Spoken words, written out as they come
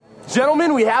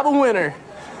Gentlemen, we have a winner.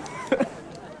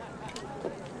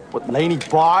 What, Laney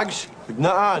Boggs?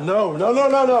 Nah,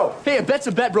 no. Hey, a bet's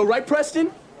a bet, bro. Right,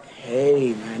 Preston?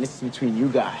 Hey, man, this is between you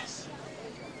guys.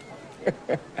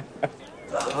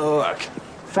 Look,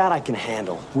 fat I can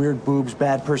handle. Weird boobs,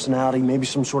 bad personality, maybe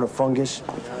some sort of fungus.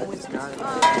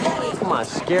 Come on,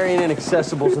 scary and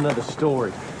inaccessible's another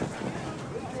story.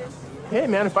 Hey,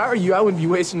 man, if I were you, I wouldn't be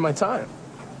wasting my time.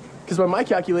 Because by my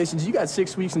calculations, you got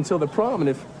 6 weeks until the prom, and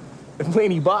if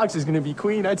Laney Boggs is going to be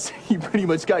queen, I'd say you pretty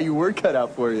much got your work cut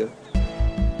out for you.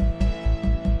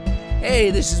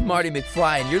 Hey, this is Marty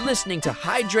McFly, and you're listening to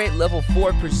Hydrate Level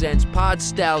 4 Presents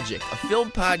Podstalgic, a film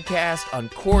podcast on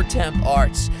core temp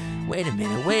arts. Wait a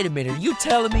minute. Are you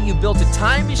telling me you built a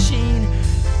time machine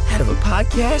out of a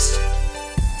podcast?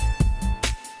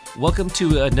 Welcome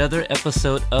to another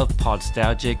episode of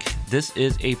Podstalgic. This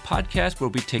is a podcast where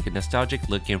we take a nostalgic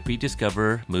look and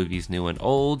rediscover movies new and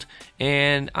old.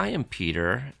 And I am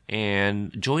Peter,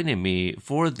 and joining me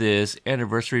for this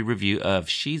anniversary review of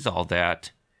She's All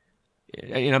That,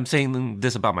 and I'm saying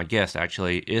this about my guest,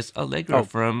 actually, is Allegra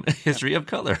from History of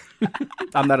Color.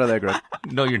 I'm not Allegra.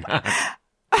 No, you're not.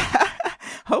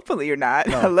 Hopefully you're not.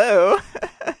 No. Hello.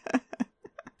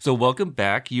 So welcome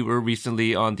back. You were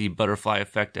recently on the Butterfly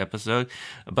Effect episode.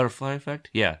 Butterfly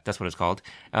Effect? Yeah, that's what it's called.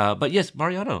 But yes,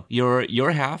 Mariano,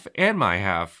 your half and my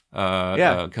half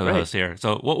co-host here.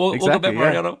 So welcome back,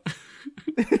 Mariano.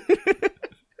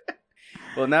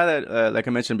 Well, now that, like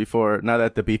I mentioned before, now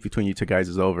that the beef between you two guys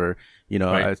is over,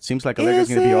 Right. It seems like Allegra's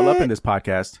going to be all up in this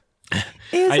podcast.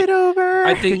 Is it over?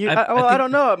 I think. I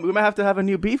don't know. We might have to have a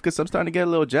new beef because I'm starting to get a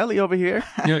little jelly over here.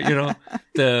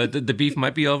 The beef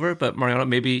might be over, but Mariano,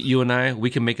 maybe you and I, we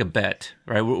can make a bet,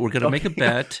 right? We're going to make a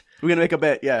bet. We're going to make a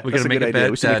bet, yeah. We're going to make a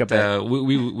bet that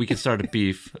we can start a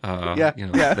beef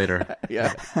later.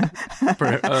 Yeah.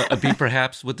 A beef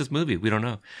perhaps with this movie. We don't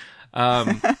know.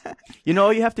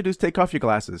 All you have to do is take off your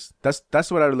glasses.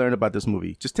 That's what I learned about this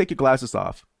movie. Just take your glasses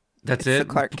off. That's It's it. the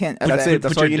Clark Kent That's effect. it.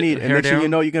 That's all you need. And hair next thing down. you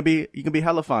know, you can be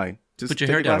hella fine. Just Put your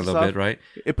take hair down a glasses little off. bit, right?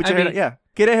 Put your hair down, yeah.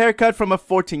 Get a haircut from a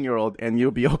 14-year-old and you'll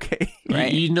be okay.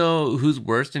 Right. You know who's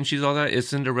worse than She's All That is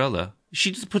Cinderella. She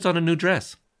just puts on a new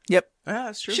dress. Yep. Yeah,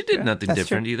 that's true. She did nothing That's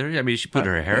different either. I mean, she put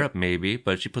her hair up maybe,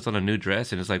 but she puts on a new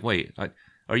dress and it's like, wait,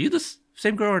 are you the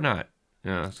same girl or not?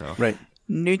 Yeah, so. Right.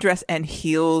 New dress and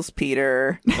heels,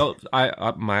 Peter. Oh,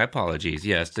 my apologies.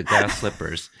 Yes, the glass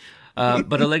slippers.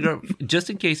 But Allegra, just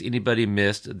in case anybody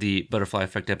missed the Butterfly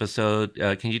Effect episode,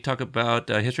 can you talk about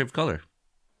History of Color?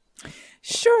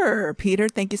 Sure, Peter.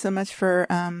 Thank you so much for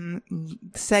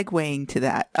segueing to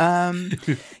that.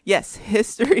 Yes,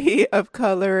 History of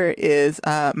Color is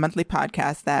a monthly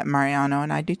podcast that Mariano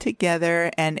and I do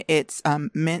together, and it's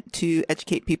meant to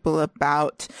educate people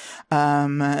about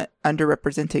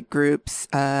underrepresented groups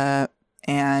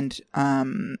and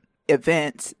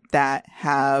events that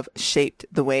have shaped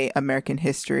the way American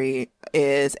history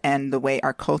is and the way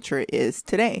our culture is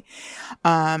today.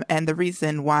 And the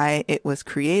reason why it was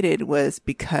created was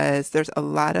because there's a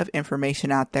lot of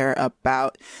information out there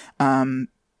about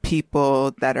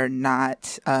people that are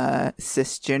not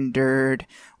cisgendered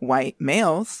white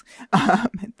males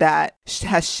that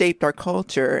has shaped our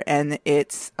culture, and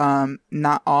it's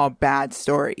not all bad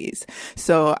stories.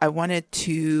 So I wanted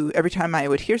to, every time I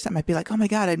would hear something, I'd be like, oh my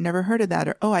God, I've never heard of that,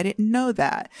 or oh, I didn't know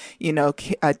that.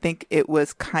 I think it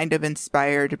was kind of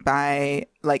inspired by,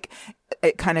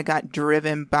 it kind of got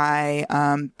driven by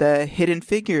the Hidden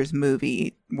Figures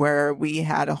movie, where we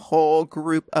had a whole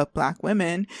group of Black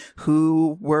women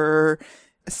who were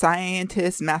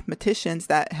scientists, mathematicians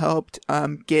that helped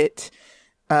get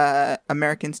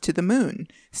Americans to the moon.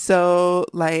 So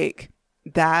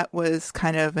that was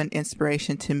kind of an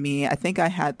inspiration to me. I think I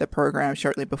had the program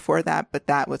shortly before that, but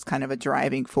that was kind of a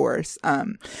driving force.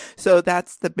 So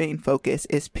that's the main focus,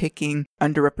 is picking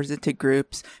underrepresented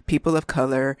groups, people of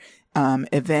color,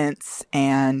 events,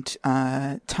 and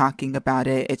talking about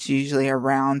it. It's usually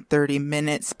around 30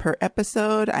 minutes per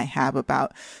episode. I have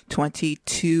about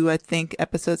 22, I think,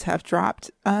 episodes have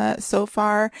dropped so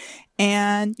far.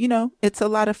 And, it's a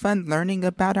lot of fun learning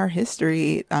about our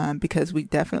history because we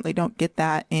definitely don't get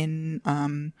that in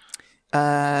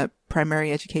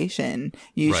primary education.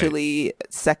 Usually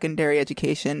secondary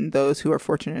education, those who are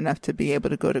fortunate enough to be able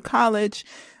to go to college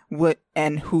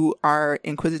and who are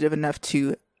inquisitive enough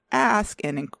to ask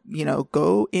and,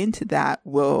 go into that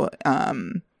will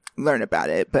learn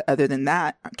about it. But other than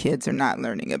that, our kids are not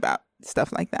learning about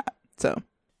stuff like that. So.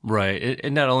 Right.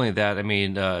 And not only that, I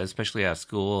mean, especially at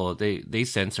school, they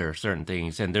censor certain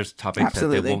things, and there's topics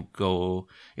Absolutely. that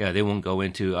they won't go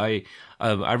into. I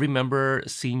I remember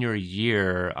senior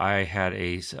year, I had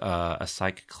a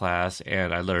psych class,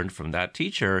 and I learned from that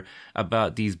teacher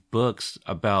about these books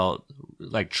about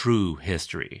like true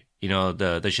history. You know,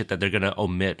 the shit that they're gonna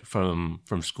omit from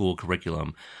school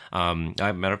curriculum.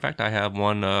 Matter of fact, I have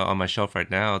one on my shelf right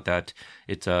now that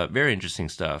it's very interesting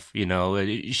stuff. You know,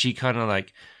 she kind of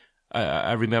like.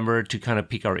 I remember to kind of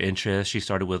pique our interest, she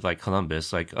started with like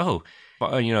Columbus, like, oh,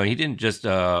 you know, he didn't just,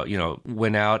 you know,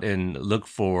 went out and look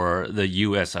for the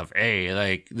US of A.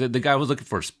 Like the guy was looking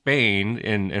for Spain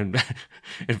and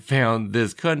and found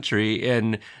this country,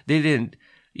 and they didn't,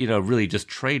 you know, really just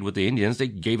trade with the Indians. They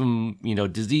gave them, you know,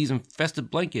 disease infested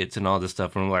blankets and all this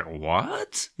stuff. And I'm like,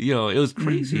 what? You know, it was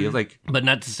crazy. Mm-hmm. It was like, but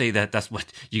not to say that that's what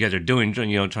you guys are doing,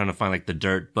 you know, trying to find like the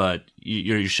dirt, but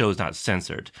your show is not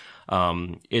censored.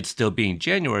 It's still being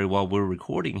January while we're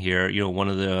recording here. You know, one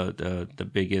of the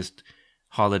biggest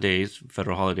holidays,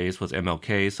 federal holidays, was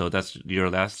MLK. So that's your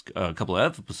last couple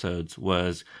of episodes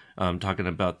was talking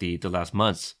about the last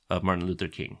months of Martin Luther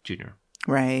King Jr.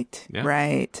 Right, yeah.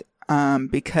 Right.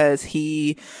 Because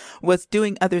he was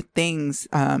doing other things.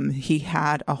 He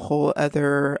had a whole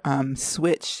other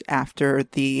switch after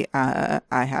the I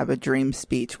Have a Dream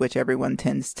speech, which everyone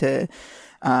tends to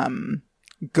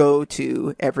go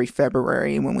to every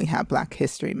February when we have Black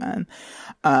History Month.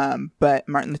 But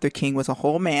Martin Luther King was a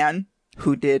whole man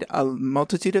who did a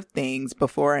multitude of things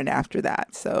before and after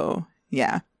that. So,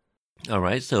 yeah. All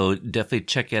right, so definitely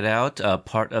check it out.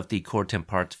 Part of the Core 10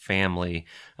 Parts family.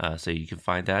 So you can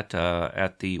find that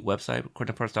at the website,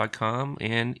 core10parts.com,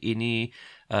 and any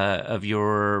of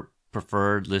your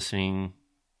preferred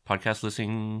podcast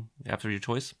listening apps of your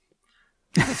choice.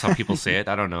 That's how people say it.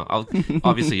 I don't know.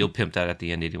 Obviously, you'll pimp that at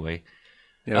the end anyway.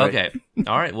 Yeah, okay. Right.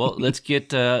 All right. Well, let's get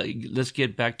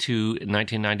back to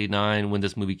 1999 when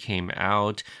this movie came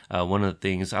out. One of the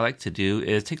things I like to do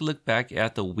is take a look back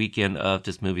at the weekend of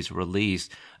this movie's release.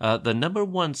 The number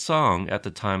one song at the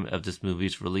time of this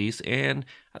movie's release, and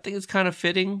I think it's kind of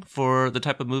fitting for the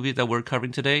type of movie that we're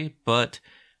covering today, but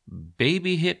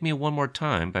Baby Hit Me One More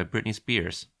Time by Britney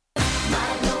Spears.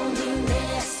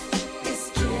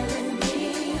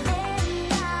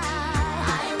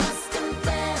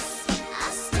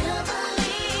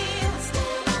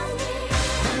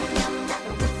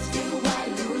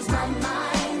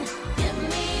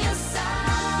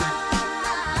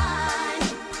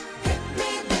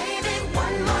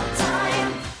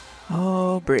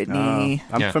 Britney.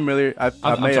 I'm familiar.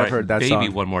 I may have heard that Baby song.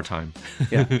 Baby One More Time.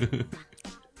 Yeah.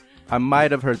 I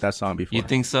might have heard that song before. You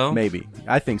think so? Maybe.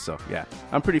 I think so, yeah.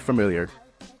 I'm pretty familiar.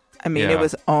 I mean, It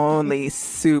was only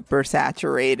super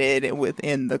saturated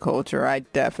within the culture. I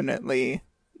definitely.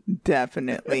 That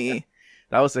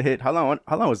was a hit. How long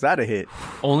was that a hit?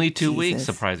 Only 2 weeks,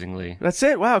 surprisingly. That's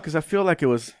it? Wow, because I feel like it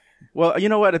was... Well, you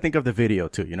know what? I think of the video,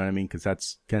 too. You know what I mean?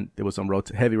 Because it was on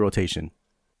heavy rotation.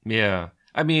 Yeah.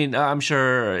 I mean, I'm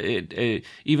sure it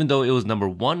even though it was number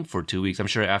one for 2 weeks, I'm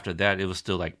sure after that it was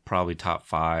still like probably top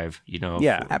 5. You know,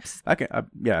 yeah,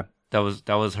 yeah.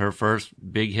 That was her first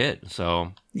big hit.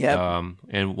 So yeah,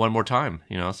 and One More Time,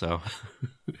 you know. So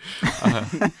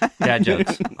dad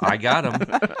jokes, I got them.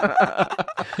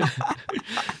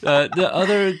 The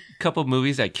other couple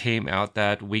movies that came out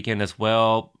that weekend as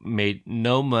well made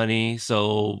no money,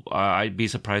 so I'd be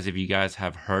surprised if you guys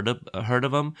have heard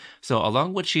of them. So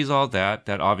along with She's All That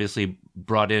obviously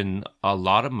brought in a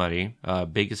lot of money.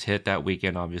 Biggest hit that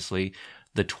weekend, obviously.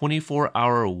 The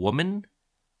 24-Hour Woman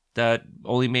that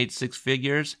only made 6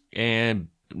 figures, and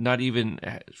not even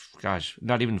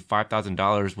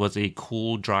 $5,000 was A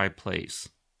Cool Dry Place.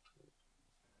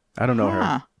 I don't know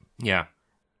her. Yeah.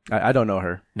 I don't know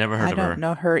her. Never heard of her. I don't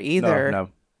know her either. No.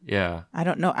 Yeah. I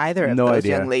don't know either of those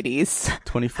young ladies.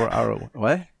 24-hour...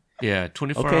 What? Yeah,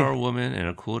 24-Hour Woman and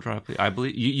A Cool Dry Place. I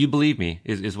believe you believe me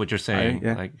is what you're saying.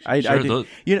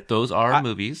 Those are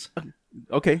movies.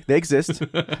 Okay, they exist.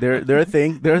 They're a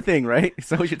thing. They're a thing, right? Is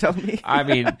that what you're telling me? I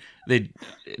mean, they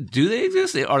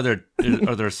exist? Are there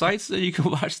sites that you can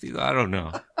watch these? I don't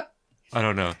know.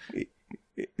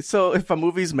 So if a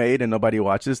movie's made and nobody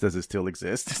watches, does it still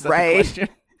exist? Is that right.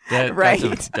 the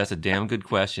question? That's a damn good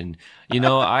question. You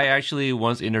know, I actually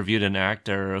once interviewed an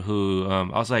actor who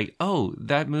I was like, "Oh,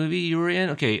 that movie you were in?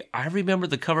 Okay, I remember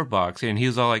the cover box," and he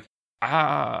was all like,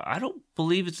 I don't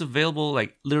believe it's available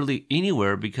like literally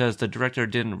anywhere because the director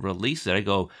didn't release it. I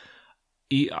go,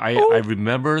 I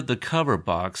remember the cover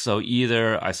box, so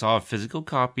either I saw a physical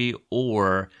copy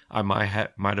or I might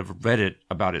have read it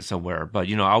about it somewhere. But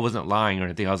you know, I wasn't lying or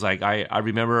anything. I was like, I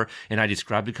remember, and I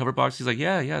described the cover box. He's like,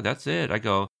 yeah, that's it. I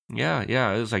go, yeah.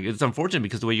 It was like, it's unfortunate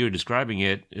because the way you were describing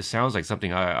it, it sounds like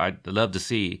something I'd love to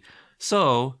see.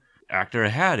 So actor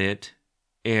had it.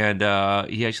 and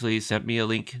he actually sent me a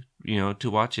link, to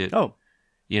watch it. Oh,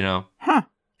 Huh.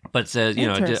 But says,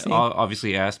 Interesting.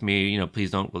 obviously asked me,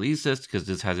 please don't release this because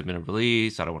this hasn't been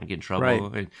released. I don't want to get in trouble. Right.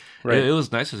 And Right. It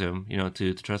was nice of him,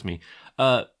 to trust me.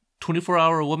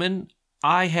 24-Hour Woman.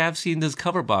 I have seen this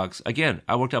cover box. Again,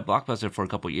 I worked at Blockbuster for a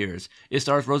couple years. It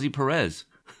stars Rosie Perez.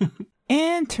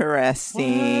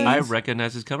 Interesting. I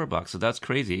recognize his cover box, so that's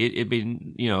crazy. It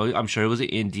been, I'm sure it was an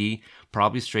indie,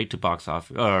 probably straight to box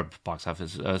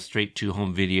office, straight to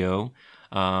home video.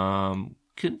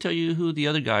 Couldn't tell you who the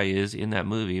other guy is in that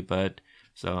movie, but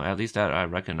so at least that I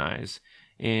recognize.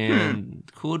 And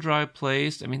Cool Dry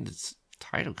Place. I mean, this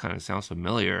title kind of sounds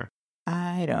familiar.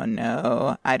 I don't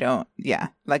know.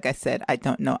 Like I said, I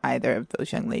don't know either of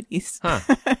those young ladies. Huh.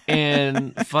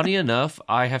 And funny enough,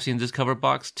 I have seen this cover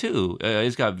box too.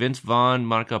 It's got Vince Vaughn,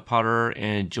 Monica Potter,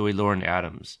 and Joey Lauren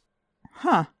Adams.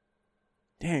 Huh.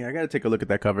 dang! I gotta take a look at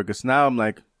that cover because now I'm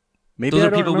like, maybe Those I are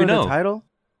don't people we remember know. the title.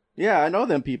 Yeah, I know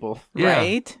them people. Yeah.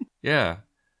 Right? Yeah.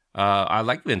 I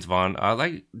like Vince Vaughn. I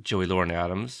like Joey Lauren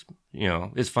Adams.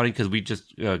 It's funny because we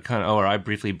just I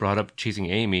briefly brought up Chasing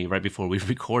Amy right before we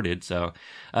recorded. So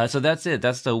that's it.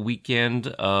 That's the weekend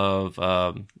of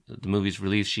the movie's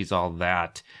release. She's All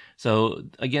That. So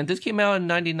again, this came out in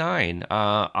 '99.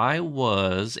 I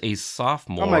was a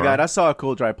sophomore. Oh my god, I saw a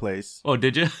Cool Dry Place. Oh,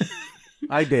 did you?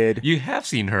 I did. You have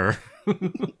seen her.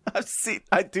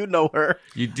 I do know her.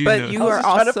 You do But know. you I was are just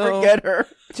trying to also- forget her.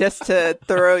 Just to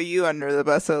throw you under the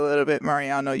bus a little bit,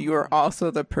 Mariano, you are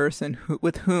also the person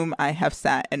with whom I have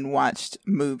sat and watched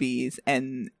movies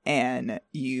and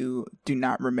you do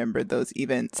not remember those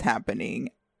events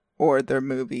happening or their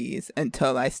movies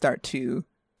until I start to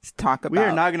talk about. We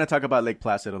are not going to talk about Lake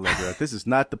Placid, Allegra. This is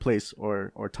not the place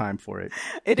or time for it.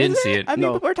 It Didn't isn't? see it. I mean,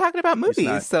 No. but we're talking about It's movies,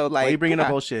 not. so like. Why are you bringing up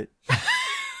yeah. bullshit?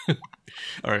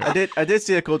 All right. I did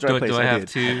see a Cool Dry Do, Place. do I have did.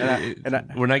 to? And I-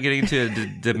 We're not getting into a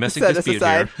domestic Set us dispute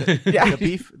aside. here. Yeah.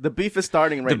 the beef is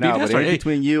starting right The beef now, has but it ain't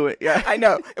started. between you. Yeah. I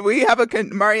know. We have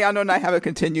Mariano and I have a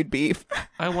continued beef.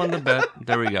 I won the bet.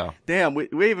 There we go. Damn, we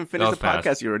even finished was the podcast.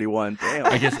 fast. You already won. Damn.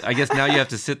 I guess now you have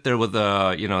to sit there with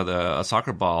a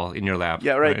soccer ball in your lap.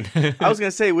 Yeah, right. I was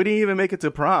gonna say we didn't even make it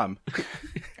to prom.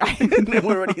 We're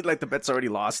already like the bet's already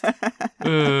lost.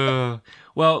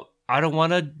 Well, I don't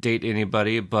want to date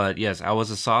anybody, but yes, I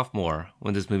was a sophomore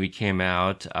when this movie came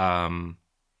out,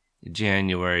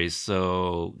 January.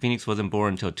 So Phoenix wasn't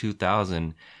born until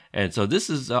 2000, and so this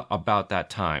is about that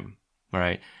time,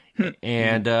 right?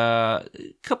 And a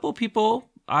couple of people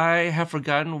I have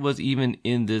forgotten was even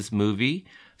in this movie.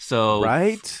 So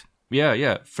Right?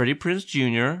 Yeah. Freddie Prinze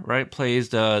Jr., right, plays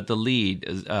the lead,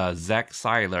 Zach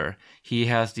Seiler. He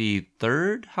has the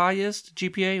third highest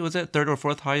GPA. Was that third or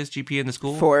fourth highest GPA in the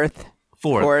school? Fourth.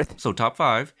 So top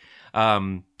 5.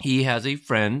 He has a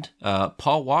friend,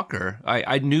 Paul Walker.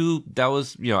 I knew that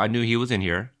was, I knew he was in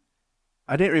here.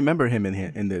 I didn't remember him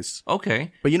in this.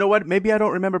 Okay. But you know what? Maybe I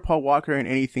don't remember Paul Walker in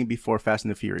anything before Fast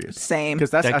and the Furious. Same.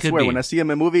 Because That I could swear, be. when I see him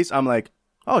in movies, I'm like,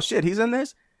 oh shit, he's in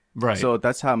this? Right. So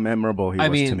that's how memorable he I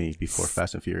was to mean, me before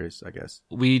Fast and Furious, I guess.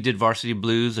 We did Varsity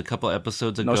Blues a couple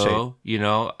episodes No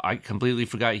ago. I completely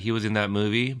forgot he was in that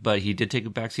movie, but he did take a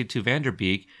backseat to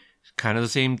Vanderbeek. Kind of the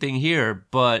same thing here,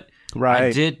 but Right.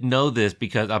 I did know this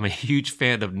because I'm a huge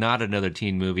fan of Not Another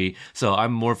Teen Movie, so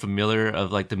I'm more familiar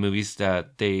of like the movies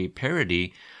that they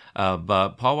parody.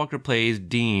 But Paul Walker plays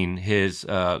Dean, his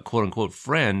quote unquote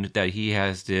friend that he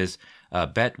has this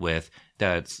bet with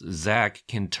that Zach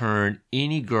can turn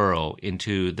any girl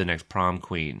into the next prom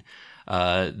queen.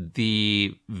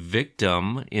 The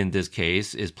victim in this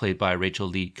case is played by Rachel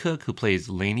Lee Cook, who plays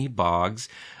Lainey Boggs,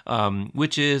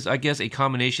 which is, I guess, a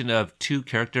combination of two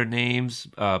character names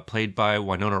played by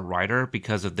Winona Ryder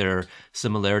because of their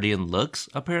similarity in looks,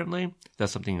 apparently.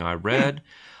 That's something I read.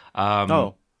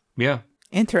 Yeah.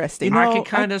 Interesting. You know, I can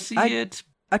kind of see it.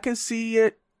 I can see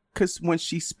it because when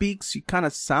she speaks, she kind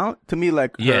of sound to me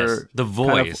like Yes, her the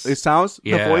kind of- voice. it sounds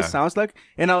the Yeah. voice sounds like.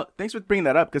 And thanks for bringing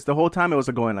that up because the whole time it was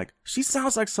going like she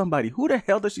sounds like somebody. Who the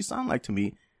hell does she sound like to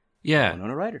me? Yeah.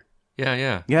 Winona Ryder.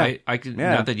 Yeah. Yeah. I can,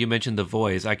 Yeah. now that you mentioned the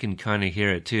voice, I can kind of hear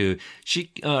it too.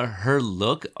 She, her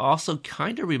look also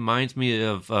kind of reminds me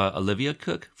of Olivia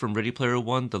Cook from Ready Player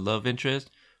One, the love interest.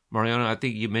 Mariana, I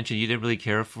think you mentioned you didn't really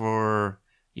care for,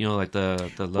 like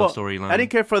the love storyline. I didn't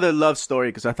care for the love story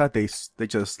because I thought they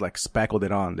just like spackled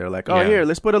it on. They're like, oh, Yeah. here,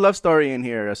 let's put a love story in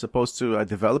here as opposed to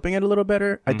developing it a little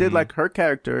better. I Mm-hmm. did like her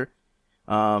character.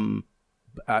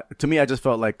 To me, I just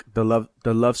felt like the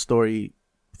love story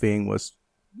thing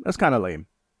that's kind of lame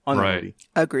on the Right. movie.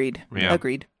 Agreed. Yeah.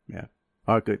 Agreed. Yeah.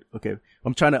 Oh, good. Okay.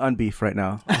 I'm trying to unbeef right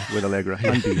now with Allegra.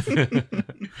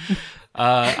 Unbeef.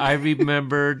 I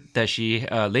remembered that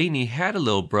Lainey had a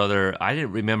little brother. I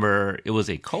didn't remember it was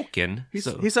a Culkin. He's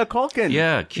a Culkin.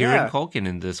 Yeah, Kieran Culkin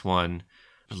in this one.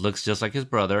 Looks just like his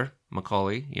brother,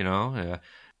 Macaulay,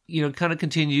 kind of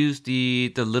continues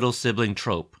the little sibling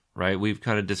trope, right? We've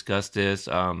kind of discussed this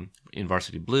in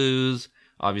Varsity Blues.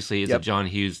 Obviously, it's a John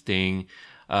Hughes thing.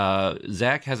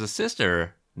 Zach has a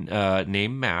sister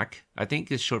named Mac. I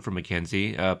think it's short for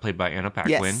Mackenzie, played by Anna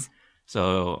Paquin. Yes.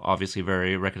 So obviously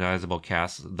very recognizable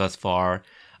cast thus far.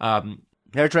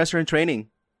 Hairdresser in training.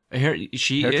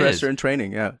 Hairdresser in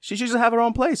training, yeah. She should have her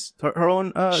own place, her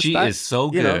own She style, is so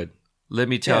good. Let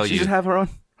me tell you. She should have her own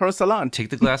salon.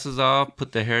 Take the glasses off,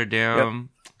 put the hair down.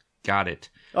 Yep. Got it.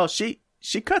 Oh, she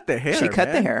cut the hair. She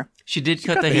cut the hair. She did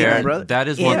cut the hair. Brother. That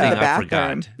is one thing I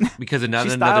forgot. Because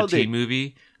another teen it.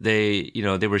 movie, they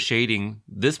were shading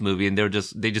this movie, and they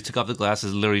just took off the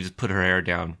glasses, literally just put her hair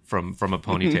down from a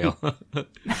ponytail.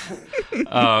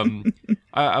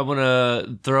 I want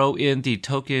to throw in the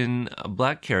token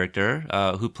black character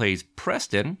who plays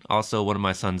Preston, also one of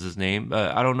my sons' name.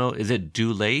 I don't know, is it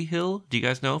Dulé Hill? Do you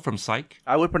guys know from Psych?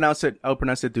 I would pronounce it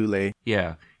Dulé.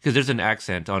 Yeah, because there's an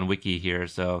accent on Wiki here.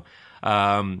 So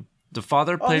the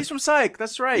father played. Oh, he's from Psych.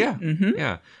 That's right. Yeah,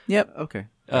 yeah. Yep. Okay.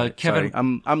 Kevin,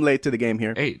 sorry. I'm late to the game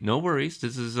here. Hey, no worries.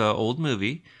 This is an old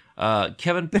movie.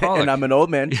 Kevin Pollak. And I'm an old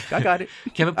man. I got it.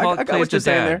 Kevin Pollak I got plays what you're the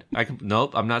saying dad.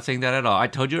 Nope, I'm not saying that at all. I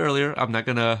told you earlier, I'm not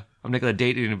gonna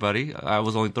date anybody. I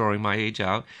was only throwing my age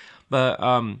out. But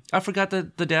I forgot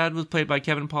that the dad was played by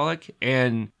Kevin Pollak,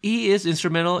 and he is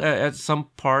instrumental at some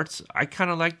parts. I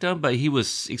kind of liked him, but he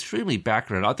was extremely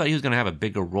background. I thought he was going to have a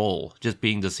bigger role, just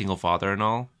being the single father and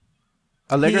all.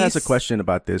 Allegra has a question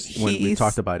about this when we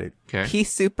talked about it. Okay. He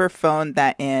super phoned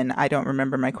that in. I don't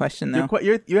remember my question, though.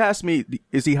 You asked me,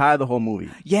 is he high the whole movie?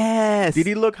 Yes. Did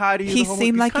he look high to you? He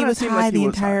seemed like he was high the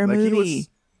entire movie. Like he was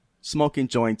smoking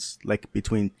joints, like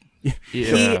between...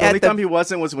 Yeah. The only time he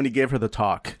wasn't was when he gave her the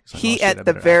talk. Like, he, at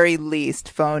the very least,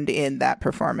 phoned in that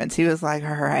performance. He was like,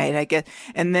 all right, I guess.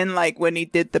 And then, like, when he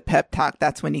did the pep talk,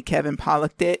 that's when he Kevin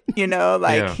Pollak'd it, he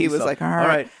was like, all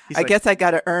right. I guess I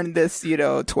got to earn this,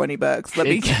 $20. Let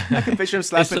me. I can picture him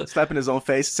slapping his own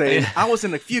face, saying, I was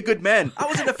in A Few Good Men. I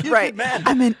was in A Few Good Men.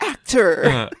 I'm an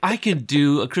actor. I can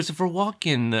do a Christopher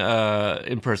Walken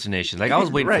impersonation. Like, I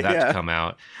was waiting for that to come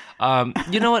out.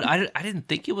 You know what? I didn't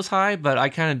think it was high, but I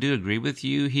kind of do agree with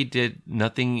you. He did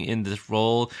nothing in this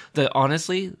role.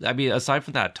 Honestly, I mean, aside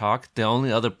from that talk, the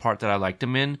only other part that I liked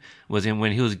him in was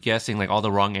when he was guessing like all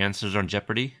the wrong answers on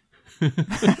Jeopardy.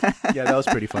 Yeah, that was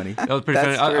pretty funny. That was pretty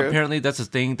funny. Apparently, that's a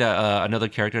thing that another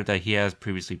character that he has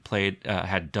previously played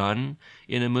had done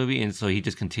in a movie, and so he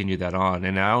just continued that on.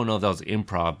 And I don't know if that was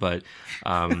improv, but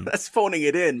that's phoning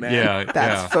it in, man. Yeah,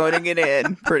 that's phoning it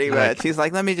in pretty much. He's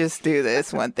like, let me just do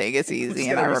this one thing. It's easy,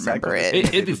 and I remember it.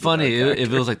 It'd be funny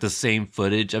if it was like the same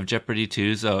footage of Jeopardy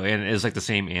too. And it was like the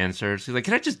same answers. He's like,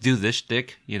 can I just do this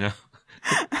shtick?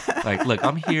 Like, look,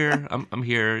 I'm here. I'm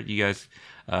here. You guys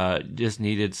just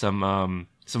needed some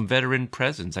veteran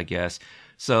presence, I guess.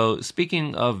 So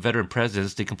speaking of veteran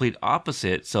presence, the complete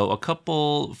opposite. So a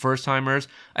couple first-timers.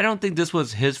 I don't think this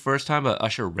was his first time, but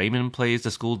Usher Raymond plays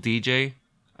the school DJ.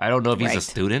 I don't know if he's a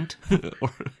student.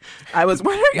 I was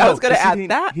wondering. I was going to add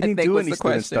that. He didn't do any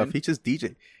student stuff. He just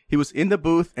DJ. He was in the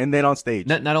booth and then on stage.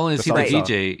 Not only is he the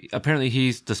DJ, apparently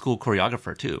he's the school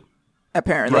choreographer too.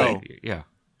 Apparently. Right. Yeah.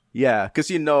 Yeah, because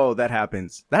that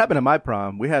happens. That happened at my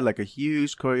prom. We had like a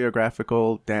huge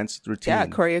choreographical dance routine. Yeah,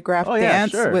 choreographed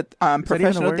dance with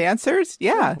professional dancers.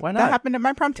 Yeah, why not? That happened at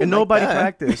my prom too. And nobody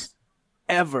practiced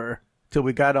ever till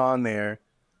we got on there.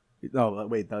 No,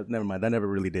 wait, never mind. That never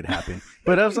really did happen.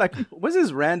 But I was like, what's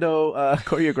this rando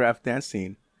choreographed dance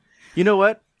scene? You know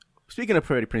what? Speaking of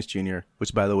Freddie Prinze Jr.,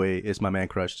 which by the way is my man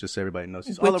crush, just so everybody knows,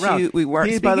 he's all around. We weren't.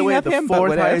 He's by the way the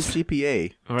fourth highest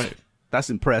GPA. All right. That's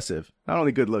impressive. Not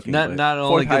only good looking. Not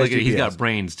only good looking, he's got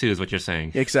brains too, is what you're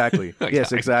saying. Exactly.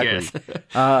 Yes, exactly.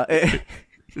 Where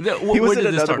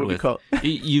did this start with?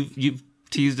 You've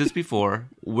teased this before.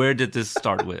 Where did this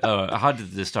start with? How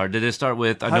did this start? Did it start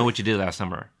with I Know What You Did Last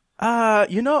Summer?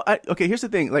 Okay, here's the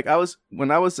thing. Like when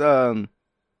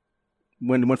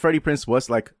Freddie Prinze was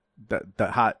like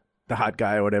the hot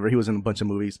guy or whatever, he was in a bunch of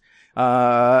movies.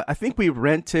 I think we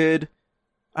rented.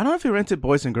 I don't know if we rented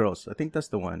Boys and Girls. I think that's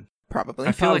the one. Probably.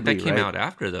 I feel like that came out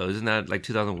after though. Isn't that like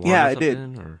 2001? Yeah, or it did.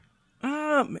 Or?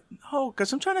 No,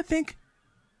 because I'm trying to think.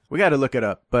 We got to look it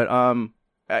up. But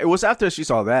it was after She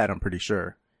Saw That. I'm pretty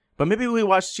sure. But maybe we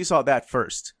watched She Saw That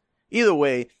first. Either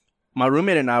way, my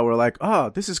roommate and I were like, "Oh,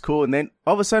 this is cool." And then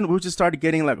all of a sudden, we just started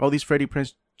getting like all these Freddie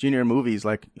Prinze Jr. movies,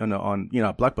 like on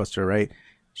Blockbuster, right?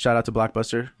 Shout out to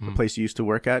Blockbuster, the place you used to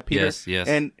work at, Peter. Yes.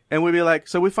 And we'd be like,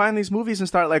 so we find these movies and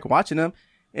start like watching them,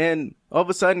 and all of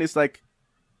a sudden it's like,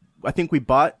 I think we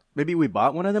bought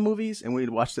one of the movies and we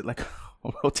watched it like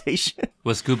on rotation.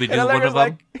 Was Scooby Doo And one of them?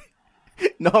 like,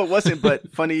 no, it wasn't.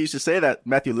 But funny you should say that.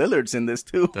 Matthew Lillard's in this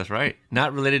too. That's right.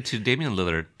 Not related to Damian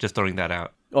Lillard. Just throwing that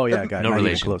out. Oh yeah, God, No not even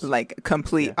relation. close. Like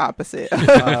complete opposite.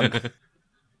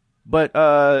 But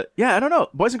yeah, I don't know.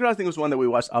 Boys and Girls, I think was one that we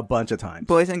watched a bunch of times.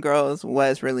 Boys and Girls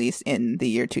was released in the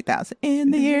year 2000.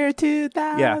 In the year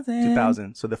 2000. Yeah,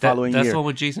 2000. So the following That's year. the one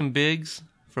with Jason Biggs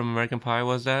from American Pie,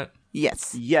 was that?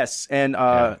 Yes. Yes, and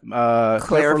Claire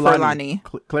Forlani.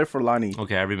 Claire Forlani.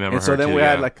 Okay, I remember And her so then too, we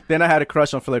yeah. had then I had a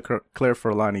crush on Claire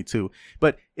Forlani too.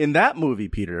 But in that movie,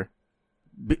 Peter,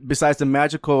 besides the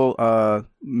magical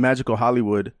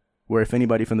Hollywood, where if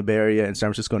anybody from the Bay Area and San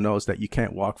Francisco knows that you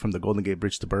can't walk from the Golden Gate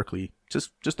Bridge to Berkeley,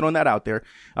 just throwing that out there.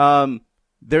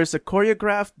 There's a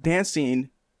choreographed dance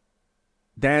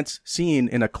scene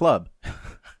in a club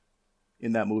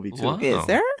in that movie too. Wow. Is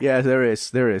there? Yeah, there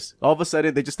is. All of a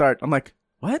sudden they just start. I'm like,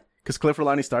 what? Because Claire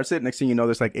Forlani starts it. Next thing you know,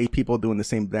 there's like 8 people doing the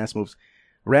same dance moves.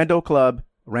 Rando club,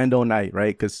 rando night,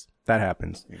 right? Because that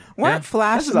happens. Weren't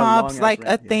flash This is a long mobs ass like a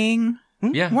rant, yeah. thing?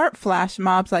 Yeah. Weren't flash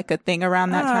mobs like a thing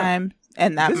around that time?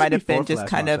 And that this is might have before been just flash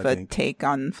kind mobs, of I a think. take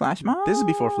on flash mobs. This is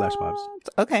before flash mobs.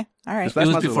 Okay, all right. This Flash It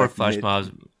was mobs were before like Flash mid-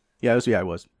 Mobs. Yeah, it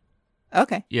was.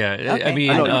 Okay. Yeah, Okay. I mean,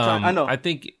 I know, you're trying- I know. I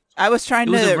think I was trying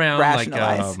it was to around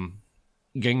rationalize. like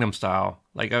Gangnam Style.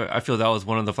 Like I feel that was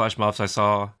one of the flash mobs I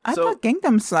saw. I So- thought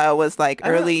Gangnam Style was like I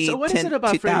don't know. early So what is it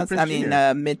about Freddie 2000s. I Prinze mean,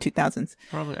 Jr.? mid 2000s.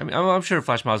 Probably. I mean, I'm sure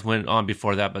flash mobs went on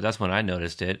before that, but that's when I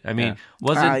noticed it. I mean, Yeah.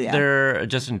 wasn't Yeah. there a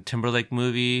Justin Timberlake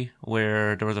movie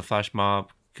where there was a flash mob?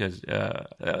 Because Yes.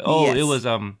 it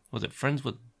was it Friends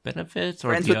with Benefits or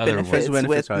Friends the with other Benefits one?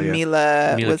 Benefits, with oh, yeah.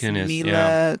 Mila Kunis,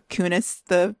 Mila Kunis,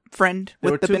 the friend There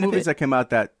were with the 2 movies benefit. that came out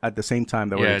that at the same time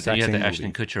that were the Yeah, exact you had same the movie.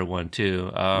 Ashton Kutcher one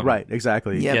too. Right,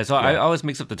 exactly. Yep. Yeah, so I always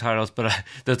mix up the titles, but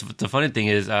the funny thing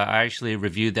is, I actually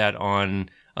reviewed that on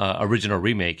original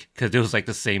remake because it was like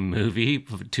the same movie,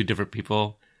 2 different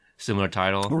people, similar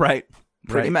title. Right.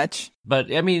 Pretty right. much.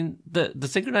 But I mean, the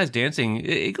synchronized dancing,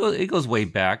 it goes way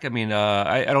back. I mean,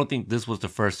 I don't think this was the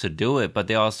first to do it, but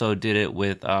they also did it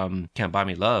with Can't Buy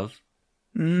Me Love.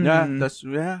 Yeah, that's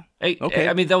Hey, Okay.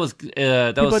 I mean, that was People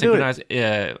do it. synchronized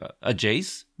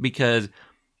Jace because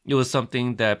it was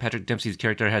something that Patrick Dempsey's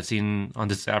character had seen on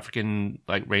this African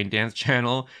like rain dance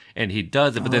channel, and he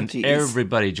does it. But then geez.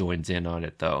 everybody joins in on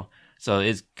it though, so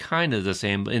it's kind of the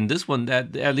same. In this one,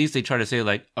 that at least they try to say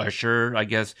like Usher, I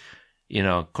guess,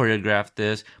 choreographed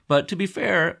this. But to be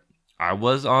fair, I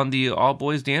was on the all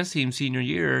boys dance team senior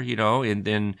year, and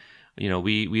then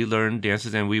we learned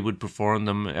dances and we would perform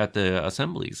them at the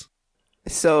assemblies.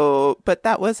 So, but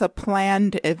that was a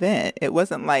planned event. It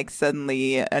wasn't like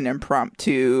suddenly an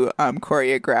impromptu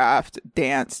choreographed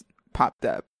dance popped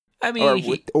up. I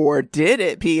mean, Or did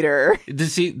it, Peter?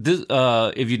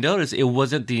 if you notice, it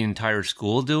wasn't the entire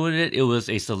school doing it. It was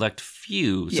a select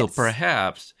few. So Yes.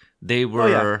 perhaps they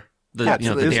were the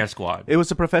Absolutely. dance squad. It was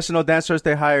the professional dancers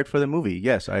they hired for the movie.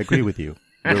 Yes, I agree with you.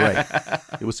 You're right.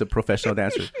 It was the professional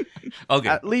dancers. Okay.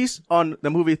 At least on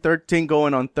the movie 13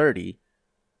 going on 30,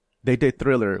 they did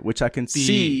Thriller, which I can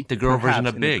see the girl version perhaps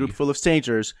of in a Big. group full of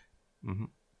strangers. Mhm.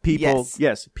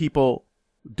 People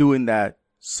doing that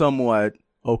somewhat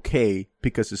okay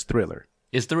because it's Thriller.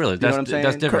 It's Thriller. know what I'm saying?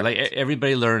 That's different. Correct. Like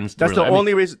everybody learns That's Thriller. the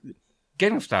only reason.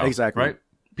 Gangnam Style. Exactly. Right?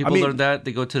 People learn that.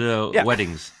 They go to the Yeah.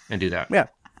 weddings and do that. Yeah.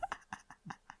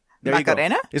 There you go.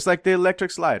 Macarena? It's like the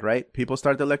electric slide, right? People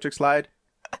start the electric slide,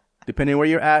 depending where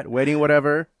you're at, wedding,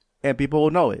 whatever, and people will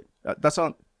know it. That's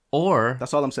all. Or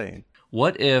That's all I'm saying.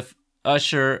 what if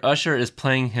Usher is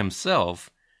playing himself,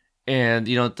 and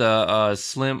the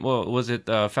Slim, what was it,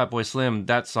 Fatboy Slim,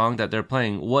 that song that they're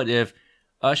playing? What if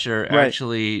Usher Right.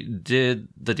 actually did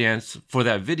the dance for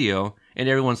that video, and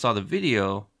everyone saw the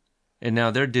video, and now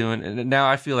they're doing? And now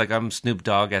I feel like I'm Snoop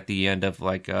Dogg at the end of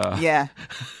like, Yeah.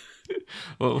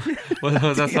 what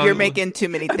was that song? You're making too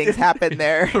many things happen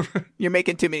there. You're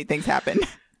making too many things happen.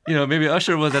 Maybe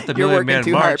Usher was at the You're Million working Man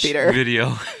too hard, March Peter.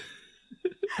 video.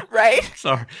 Right?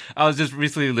 Sorry, I was just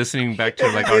recently listening back to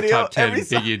like our Video, top 10 every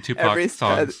song- Biggie and Tupac Every,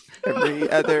 songs. every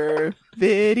other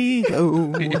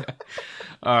video.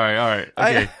 All right.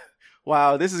 Okay.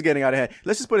 Wow, this is getting out of hand.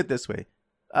 Let's just put it this way.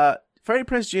 Freddie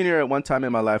Prinze Jr. at one time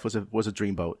in my life was a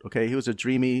dreamboat. Okay, he was a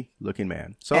dreamy looking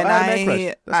man. So And I had a man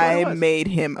crush. That's all it I was. made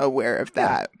him aware of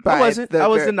that. I wasn't. I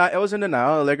was ver- I was in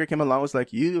denial. Allegra came along, was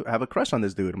like, "You have a crush on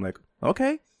this dude." I'm like,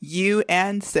 "Okay, You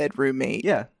and said roommate.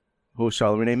 yeah." Who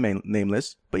shall remain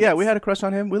nameless? But yeah, we had a crush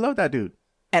on him. We love that dude.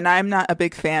 And I'm not a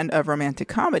big fan of romantic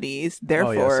comedies. Oh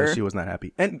Therefore, yeah, so she was not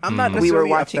happy, and I'm not we necessarily were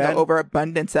watching a an fan.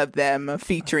 overabundance of them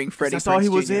featuring Freddie That's Prinze all he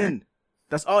was Jr. in.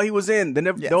 That's all he was in. They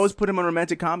Yes. always put him on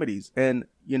romantic comedies, and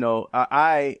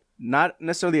I not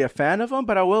necessarily a fan of them,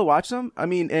 but I will watch them. I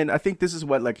mean, and I think this is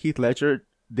what like Heath Ledger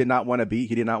did not want to be.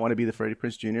 He did not want to be the Freddie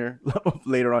Prinze Jr.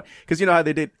 later on, because you know how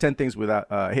they did 10 Things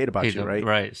Without I Hate About You, right?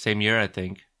 Right. Same year, I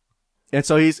think. And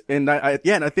so and I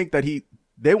think that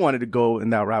they wanted to go in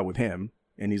that route with him,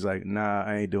 and he's like, nah,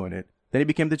 I ain't doing it. Then he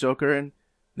became the Joker, and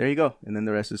there you go. And then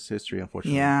the rest is history,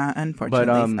 unfortunately. Yeah,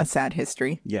 unfortunately, But, a sad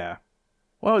history. Yeah.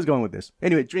 Well, I was going with this.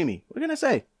 Anyway, Dreamy. What are you gonna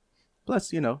say? Plus,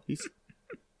 he's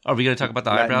Are we going to talk about the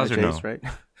Latin eyebrows or no? adjacent, right?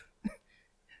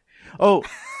 Oh,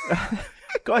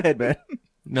 go ahead, man.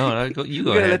 No, you go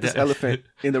We're gonna ahead. let this elephant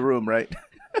in the room, right?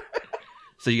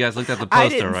 So you guys looked at the I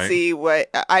poster, didn't right? see what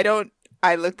I don't.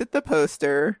 I looked at the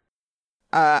poster.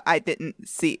 I didn't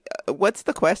see what's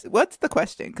the question. What's the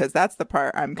question? Because that's the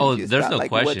part I'm Oh, confused there's about. no Like,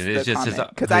 question. what's It's the just comment?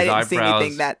 Because his I didn't see eyebrows-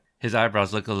 anything that His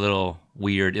eyebrows look a little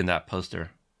weird in that poster.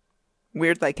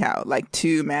 weird. Like how? Like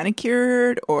too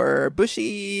manicured or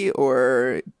bushy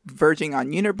or verging on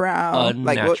unibrow.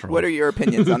 Like what? Unnatural. What are your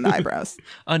opinions on the eyebrows?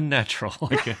 Unnatural,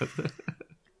 I guess.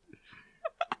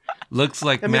 Looks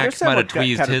like I mean, Max they're might have somewhat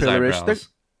tweezed his caterpillarish. eyebrows.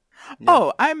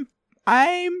 Oh,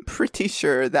 I'm pretty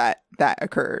sure that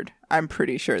occurred. I'm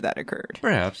pretty sure that occurred.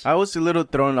 Perhaps. I was a little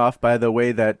thrown off by the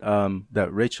way that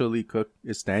that Rachel Lee Cook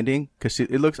is standing, because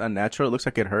it looks unnatural. It looks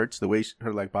like it hurts the way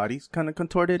her like body's kind of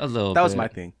contorted. A little That was bit. my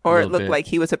thing. Or it little looked bit. like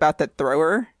he was about to throw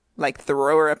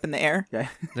her up in the air. Yeah.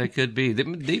 That could be. They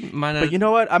might have. But you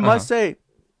know what? I must say,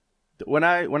 when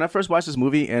I first watched this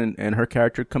movie and her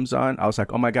character comes on, I was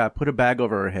like, oh my god, put a bag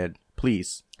over her head,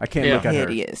 please. I can't Yeah. look at her.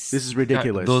 Hideous. This is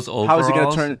ridiculous. Those How is he going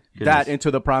overalls? to turn Goodness. that into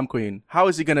the prom queen? How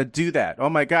is he going to do that? Oh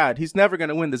my god, he's never going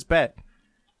to win this bet.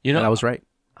 You know, And I was right.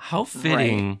 how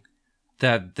fitting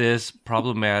that this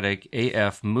problematic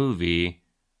AF movie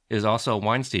is also a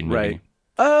Weinstein movie. Right.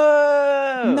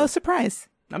 Oh, No surprise.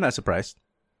 I'm not surprised.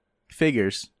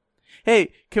 Figures.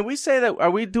 Hey, can we say that? Are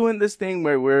we doing this thing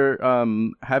where we're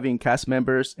having cast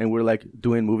members and we're like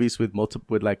doing movies with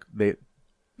like the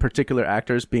particular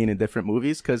actors being in different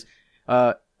movies? Because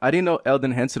I didn't know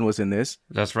Eldon Henson was in this.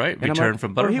 That's right. And I'm Return like,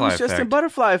 from oh, Butterfly he was Effect. just in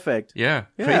Butterfly Effect. Yeah,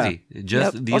 Yeah. crazy.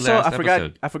 Just Yep. the Also, last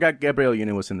I forgot Gabrielle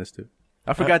Union was in this too.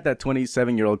 I forgot that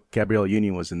 27-year-old Gabrielle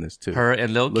Union was in this too. Her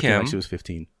and Lil looking Kim, like she was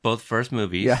 15. both first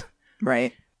movies. Yeah.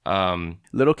 Right.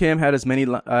 Little Kim had as many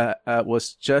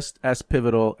was just as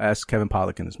pivotal as Kevin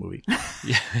Pollak in this movie.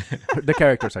 The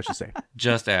characters, I should say.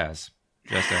 just as.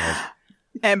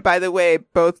 And by the way,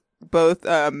 both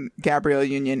Gabrielle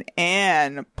Union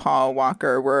and Paul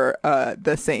Walker were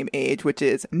the same age, which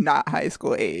is not high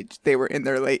school age. They were in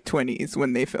their late 20s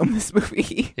when they filmed this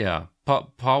movie. Yeah.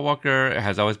 Paul Walker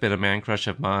has always been a man crush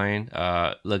of mine.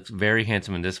 Looks very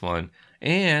handsome in this one.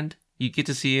 And you get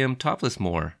to see him topless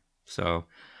more. So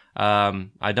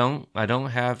I don't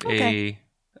have a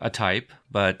type,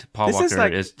 but Paul This is Walker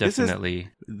like- is this is- definitely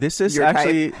This is Your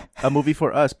actually a movie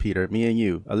for us, Peter, me and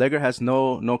you. Allegra has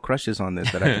no crushes on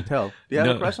this that I can tell. Do you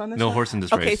have a crush on this? no horse in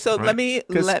this race. Okay, so right? let me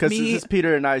Because this is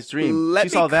Peter and I's dream. let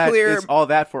She's me all that. clear- It's all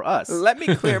that for us. let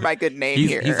me clear my good name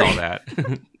here. He's all that.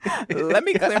 Let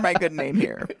me clear my good name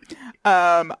here.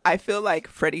 I feel like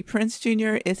Freddie Prinze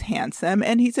Jr. is handsome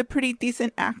and he's a pretty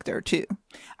decent actor too.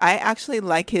 I actually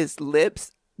like his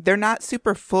lips. They're not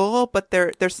super full, but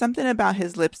there's something about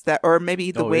his lips that, or maybe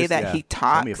the way that he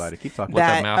talks. Tell me about it. Keep talking. What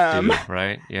That, that mouth do,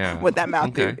 right? Yeah. What that mouth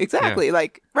Okay, do. Exactly. yeah.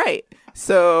 Like, right.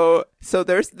 So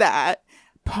there's that.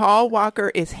 Paul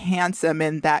Walker is handsome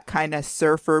in that kind of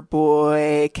surfer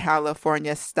boy,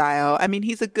 California style. I mean,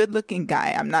 he's a good looking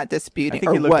guy. I'm not disputing, I think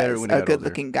or he looked better was when he a got good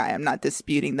looking guy. I'm not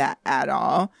disputing that at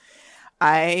all.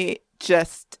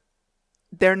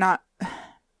 They're not,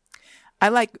 I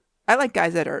like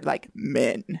guys that are like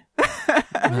men. What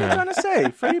are you trying to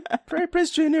say? Freddie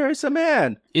Prinze Jr. is a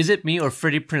man. Is it me or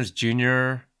Freddie Prinze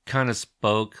Jr. kind of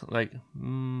spoke like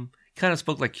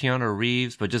Keanu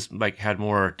Reeves, but just like had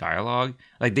more dialogue?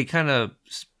 Like they kind of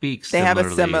speak They similarly.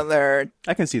 have a similar,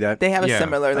 I can see that. they have a Yeah,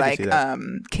 similar I can like see that.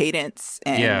 cadence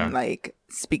and Yeah. like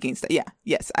speaking stuff. Yeah.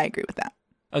 Yes, I agree with that.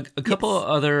 A couple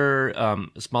other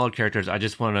smaller characters I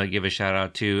just want to give a shout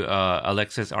out to.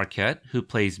 Alexis Arquette, who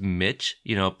plays Mitch,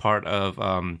 part of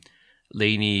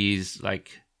Lainey's,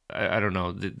 like, I don't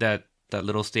know, that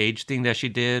little stage thing that she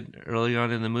did early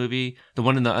on in the movie. The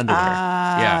one in the underwear.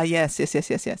 Ah, yes.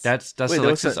 That's Wait,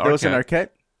 Alexis there was an Arquette. Arquette?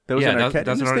 There was an Arquette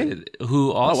in this thing?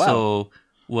 Who Oh, wow. also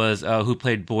was, who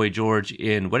played Boy George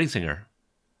in Wedding Singer.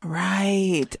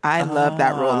 Right. I love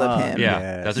that role of him.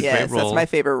 Yeah, that's a yes, great role. That's my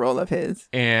favorite role of his.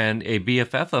 And a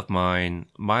BFF of mine,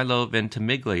 Milo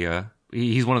Ventimiglia,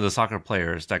 he's one of the soccer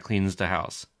players that cleans the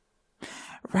house.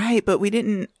 Right, but we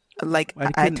didn't, like,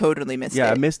 I totally missed it.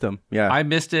 Yeah, I missed him. Yeah. I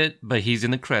missed it, but he's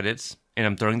in the credits. And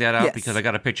I'm throwing that out Yes. because I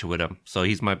got a picture with him. So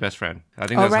he's my best friend. I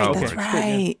think Oh, that's right, how it that's works.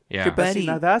 right. Yeah. Your buddy. See,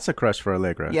 now that's a crush for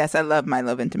Allegra. Yes, I love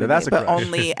Milo Ventimiglia, that's a but crush.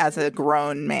 only as a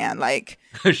grown man. Like,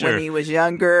 Sure. when he was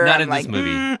younger. Not I'm in like, this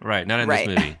movie. Right, not in right.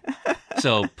 this movie.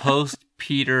 So post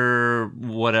Peter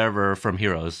whatever from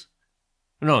Heroes.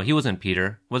 No, he wasn't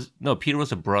Peter. Peter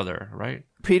was a brother, right?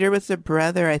 Peter was a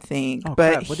brother, I think, Oh,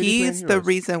 but crap. What did he play in he's the Heroes?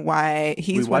 reason why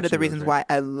he's one watched of the Heroes, reasons right?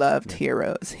 why I loved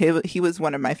Heroes. He was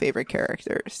one of my favorite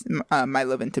characters,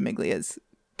 Milo Ventimiglia's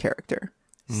character.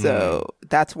 So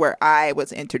that's where I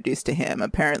was introduced to him.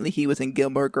 Apparently, he was in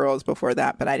Gilmore Girls before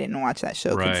that, but I didn't watch that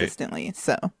show Right. consistently.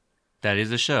 So That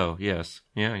is a show. Yes.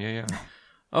 Yeah.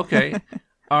 Okay.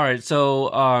 All right. So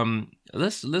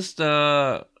let's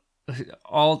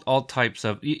all types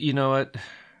of you know what?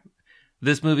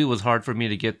 This movie was hard for me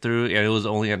to get through, and it was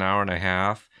only an hour and a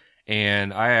half.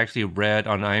 And I actually read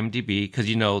on IMDb because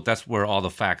that's where all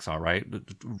the facts are, right?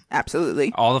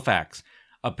 absolutely. All the facts.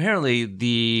 Apparently,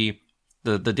 the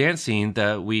dance scene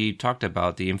that we talked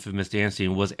about, the infamous dance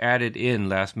scene, was added in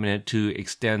last minute to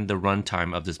extend the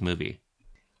runtime of this movie.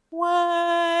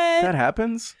 What? That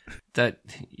happens?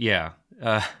 Yeah.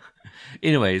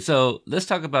 Anyway, so let's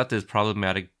talk about this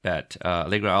problematic bet.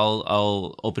 Allegra,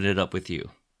 I'll open it up with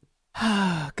you.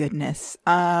 Oh, goodness.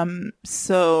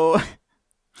 So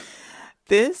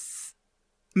this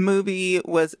movie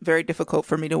was very difficult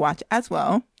for me to watch as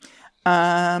well.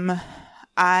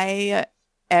 I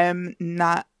am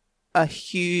not a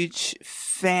huge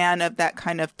fan of that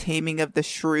kind of taming of the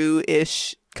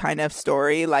shrew-ish kind of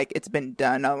story. Like, it's been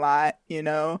done a lot,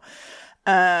 and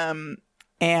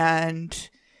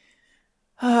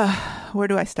where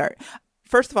do I start?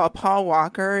 First of all, Paul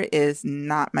Walker is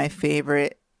not my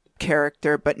favorite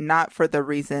character, but not for the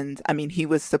reasons. I mean, he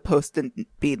was supposed to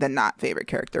be the not favorite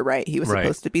character, right? He was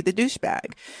supposed to be the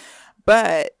douchebag.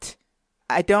 But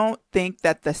I don't think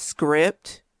that the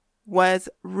script was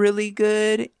really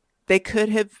good. They could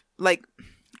have,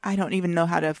 I don't even know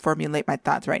how to formulate my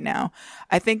thoughts right now.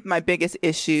 I think my biggest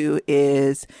issue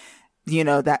is,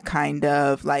 that kind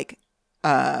of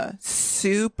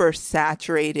super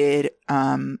saturated,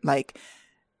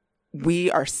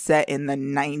 we are set in the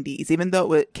 90s. Even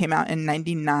though it came out in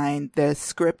 99, the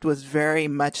script was very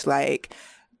much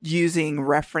using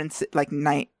references to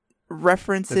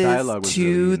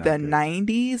the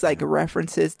 90s,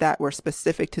 references that were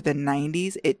specific to the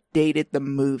 90s. It dated the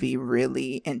movie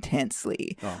really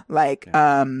intensely.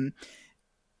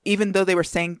 Even though they were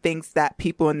saying things that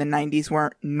people in the 90s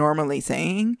weren't normally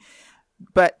saying,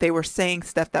 but they were saying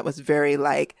stuff that was very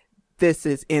this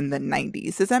is in the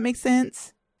 90s. Does that make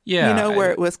sense? Yeah.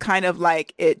 Where it was kind of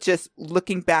it just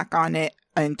looking back on it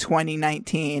in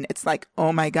 2019, it's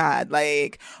oh my God,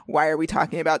 why are we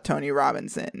talking about Tony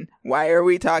Robinson? Why are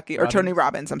we talking, or Tony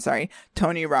Robbins, I'm sorry,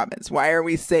 Tony Robbins. Why are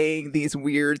we saying these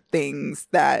weird things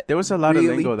that there was a lot really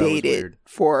of lingo that was dated weird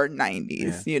for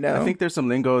 90s, I think there's some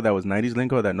lingo that was 90s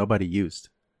lingo that nobody used.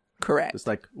 Correct. It's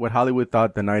what Hollywood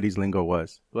thought the 90s lingo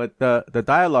was. But the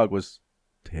dialogue was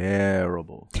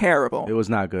terrible. It was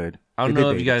not good. I don't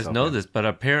know if you guys know this, but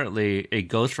apparently a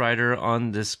ghostwriter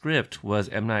on this script was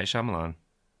M. Night Shyamalan.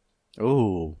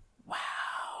 Oh. Wow.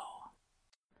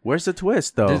 Where's the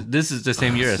twist, though? This is the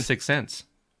same year as Sixth Sense.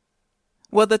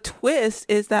 Well, the twist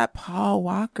is that Paul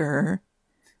Walker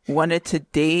wanted to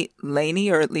date Lainey,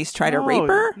 or at least try to rape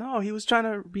her? No, he was trying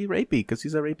to be rapey because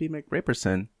he's a rapey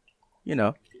McRaperson.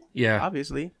 Yeah.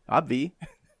 Obviously. Obvi.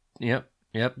 Yep.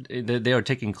 They are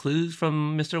taking clues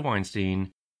from Mr.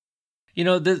 Weinstein.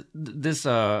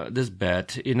 This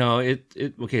bet,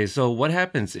 okay, so what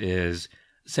happens is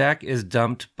Zach is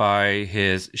dumped by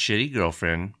his shitty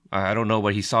girlfriend. I don't know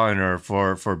what he saw in her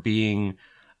for being,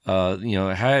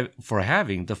 for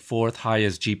having the fourth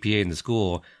highest GPA in the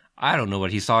school. I don't know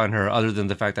what he saw in her other than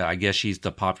the fact that I guess she's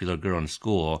the popular girl in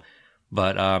school.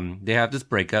 But they have this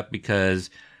breakup because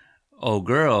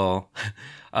girl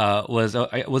was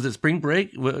it spring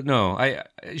break? No, I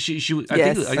think she was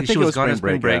gone on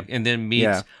spring break and then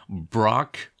meets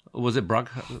Brock. Was it Brock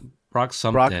something?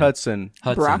 Brock Hudson.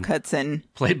 Brock Hudson,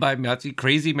 played by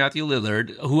crazy Matthew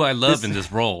Lillard, who I love in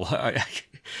this role.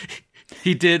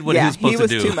 He did what he was supposed to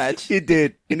do. He was too much. He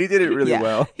did, and he did it really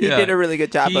well. He did a really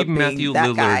good job of being Matthew that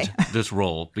Lillard guy. this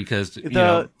role because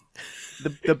the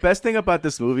best thing about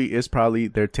this movie is probably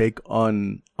their take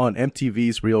on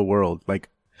MTV's Real World, like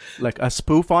a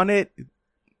spoof on it.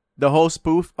 the whole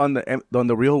spoof on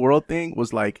the real world thing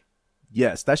was like,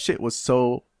 yes, that shit was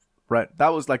so right. That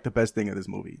was like the best thing of this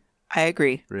movie. I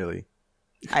agree. Really.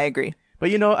 I agree.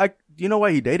 But you know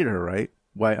why he dated her, right?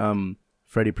 Why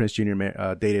Freddie Prinze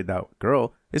Jr. Dated that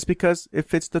girl? It's because it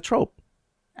fits the trope.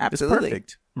 Absolutely. It's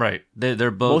perfect. Right.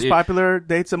 They're both Most popular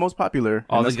dates the most popular.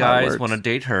 All the guys want to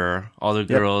date her. All the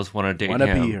girls want to date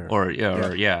him. Be her. Or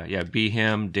be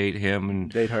him, date him, and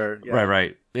date her. Yeah.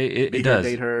 Right. It does.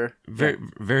 Date her.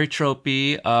 Very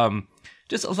tropey.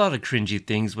 Just a lot of cringy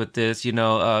things with this.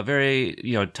 Very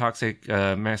toxic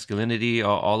masculinity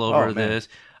all over this.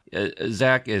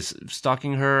 Zach is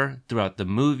stalking her throughout the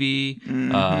movie.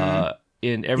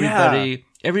 And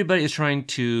everybody is trying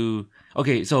to.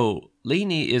 Okay, so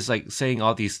Lainey is like saying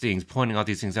all these things, pointing all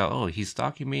these things out. Oh, he's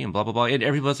stalking me and blah, blah, blah. And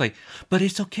everybody's like, but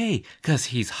it's okay because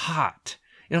he's hot.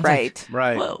 Right.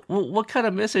 Right. Well, what kind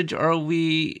of message are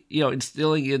we,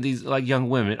 instilling in these like young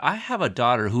women? I have a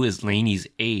daughter who is Lainey's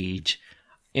age,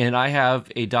 and I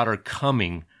have a daughter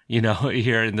coming,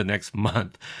 here in the next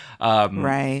month.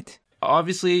 Right.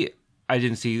 Obviously, I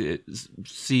didn't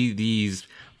see these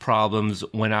problems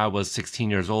when I was 16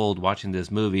 years old watching this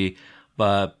movie.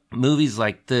 But movies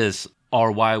like this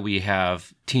are why we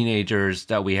have teenagers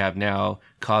that we have now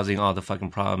causing all the fucking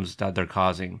problems that they're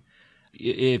causing.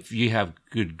 If you have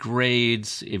good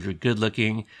grades, if you're good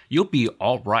looking, you'll be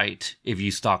all right if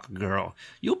you stalk a girl.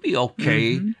 You'll be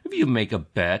okay if you make a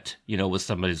bet, with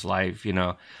somebody's life,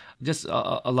 just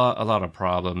a lot of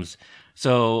problems.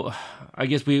 So I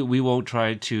guess we won't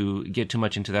try to get too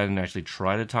much into that and actually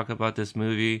try to talk about this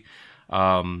movie.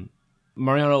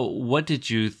 Mariano, what did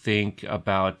you think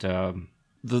about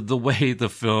the way the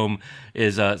film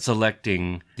is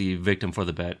selecting the victim for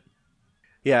the bet?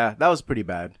 Yeah, that was pretty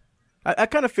bad. I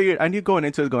kind of figured, I knew going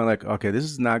into it going like, okay, this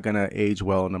is not going to age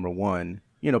well, number one,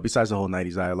 besides the whole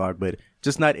 90s dialogue, but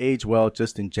just not age well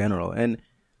just in general. And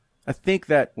I think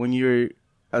that when you're,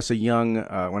 as a young,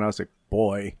 when I was a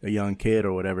boy, a young kid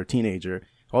or whatever, teenager,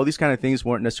 all these kind of things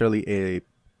weren't necessarily a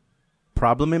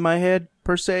problem in my head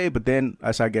per se, but then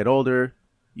as I get older,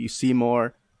 you see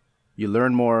more, you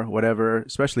learn more, whatever,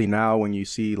 especially now when you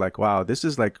see like, wow, this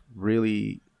is like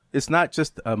really, it's not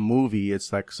just a movie,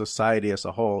 it's like society as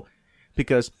a whole,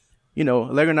 because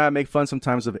Allegra and I make fun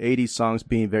sometimes of 80s songs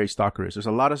being very stalkerish. There's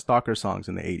a lot of stalker songs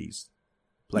in the 80s,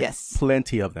 like yes,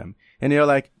 plenty of them, and you're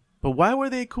like, but why were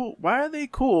they cool? Why are they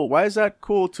cool? Why is that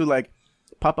cool to like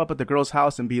pop up at the girl's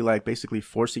house and be like basically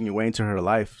forcing your way into her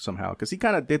life somehow? Because he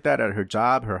kind of did that at her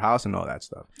job, her house, and all that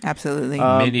stuff. Absolutely.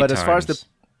 But times.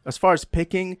 as far as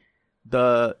picking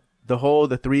the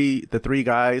three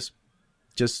guys,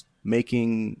 just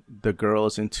making the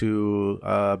girls into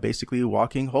basically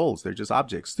walking holes. They're just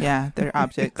objects. Yeah, they're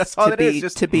objects. That's all it is.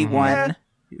 Just to be one. Yeah,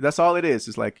 that's all it is.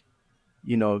 It's like,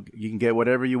 you can get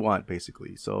whatever you want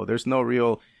basically. So there's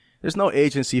no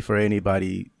agency for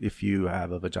anybody if you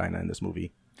have a vagina in this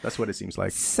movie. That's what it seems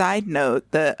like. Side note,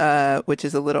 which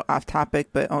is a little off topic,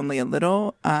 but only a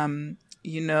little. That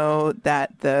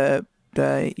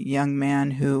the young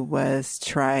man who was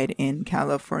tried in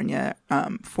California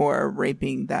for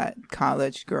raping that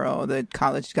college girl, the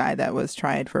college guy that was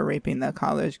tried for raping the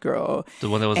college girl, the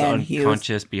one that was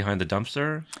unconscious behind the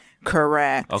dumpster.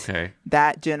 Correct. Okay.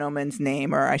 That gentleman's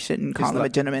name, or I shouldn't call him a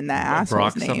gentleman, that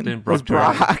asshole's name was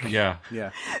Brock. Yeah.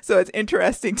 So it's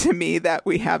interesting to me that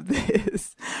we have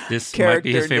this character might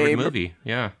be his favorite name. movie.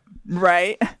 Yeah.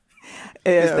 Right?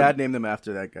 His dad named him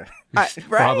after that guy. Right.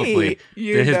 Probably.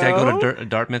 Did his dad go to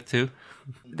Dartmouth too?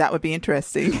 That would be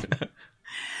interesting.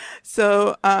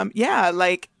 So,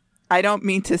 I don't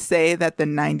mean to say that the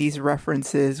 90s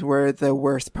references were the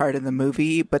worst part of the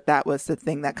movie, but that was the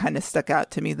thing that kind of stuck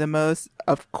out to me the most.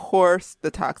 Of course,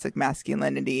 the toxic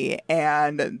masculinity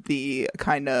and the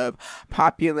kind of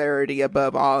popularity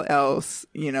above all else,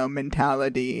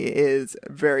 mentality is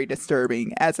very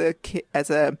disturbing. As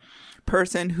a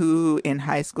person who in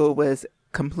high school was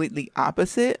completely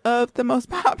opposite of the most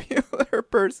popular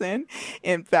person.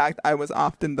 In fact, I was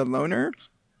often the loner.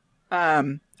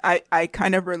 I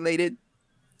kind of related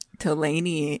to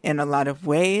Lainey in a lot of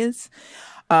ways,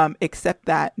 except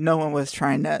that no one was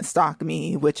trying to stalk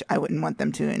me, which I wouldn't want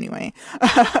them to anyway.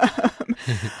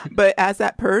 But as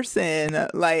that person,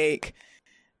 like,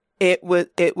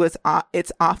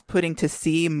 it's off-putting to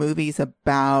see movies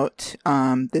about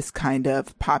this kind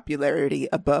of popularity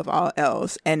above all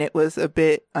else, and it was a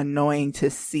bit annoying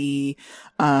to see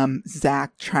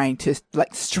Zach trying to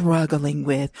struggling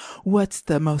with what's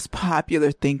the most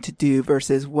popular thing to do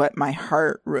versus what my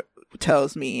heart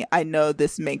tells me. I know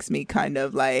this makes me kind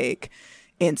of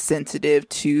insensitive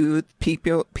to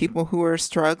people who are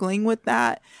struggling with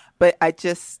that. but I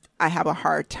have a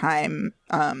hard time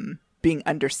being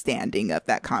understanding of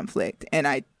that conflict, and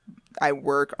I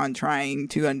work on trying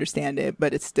to understand it,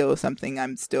 but it's still something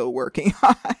I'm still working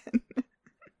on.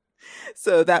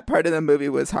 So that part of the movie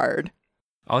was hard.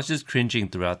 I was just cringing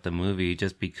throughout the movie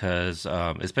just because,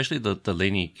 especially the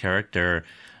Lainey character,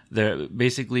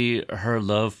 basically her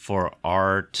love for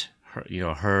art,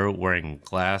 her wearing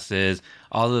glasses,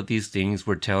 all of these things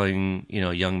were telling,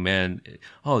 young men,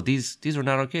 oh, these are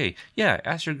not okay. Yeah,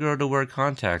 ask your girl to wear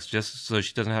contacts just so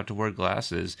she doesn't have to wear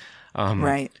glasses.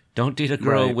 Right. Don't date a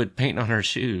girl with paint on her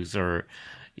shoes or,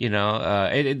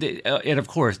 and of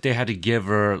course they had to give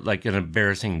her like an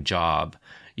embarrassing job,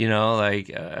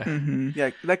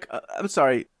 Yeah, like, I'm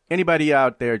sorry. Anybody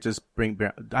out there, just I've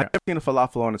never seen a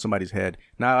falafel on somebody's head.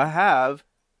 Now I have.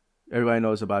 Everybody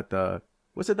knows about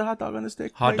what's it, the hot dog on the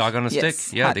stick? Hot dog on a Yes,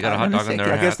 stick? Yeah, they got a hot dog on their I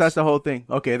hats. guess that's the whole thing.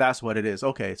 Okay, that's what it is.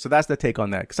 Okay, so that's the take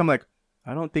on that. Because I'm like,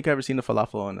 I don't think I've ever seen a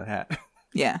falafel on the hat.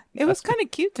 Yeah, it was kind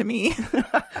of cute to me.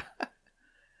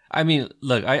 I mean,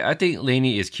 look, I think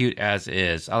Lainey is cute as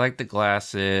is. I like the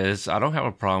glasses. I don't have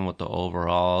a problem with the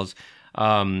overalls.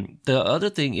 The other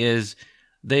thing is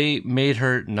they made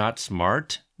her not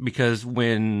smart because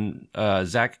when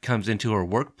Zach comes into her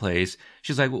workplace,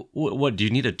 she's like, what, do you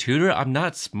need a tutor? I'm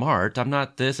not smart. I'm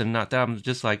not this and not that. I'm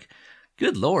just like,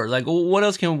 good Lord. Like, what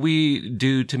else can we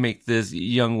do to make this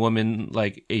young woman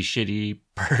like a shitty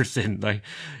person? Like,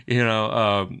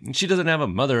 she doesn't have a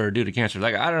mother due to cancer.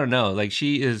 Like, I don't know. Like,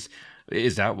 she is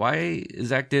that why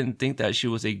Zach didn't think that she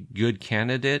was a good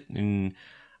candidate? And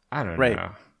I don't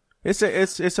know. It's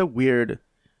a weird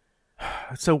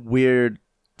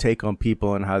take on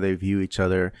people and how they view each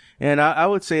other. And I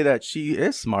would say that she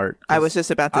is smart. I was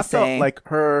just about to say. I felt like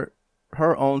her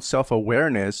own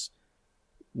self-awareness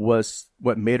was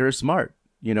what made her smart.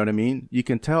 You know what I mean? You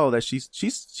can tell that she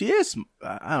is.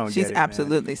 I don't. She's get it,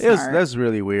 absolutely man. smart. That's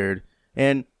really weird.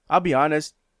 And I'll be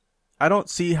honest, I don't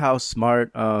see how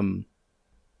smart. Now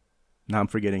I'm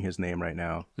forgetting his name right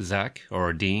now. Zach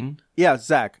or Dean? Yeah,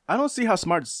 Zach. I don't see how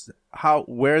smart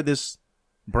where this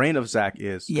brain of Zach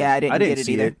is. Yeah, I didn't get it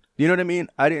see either. it. You know what I mean?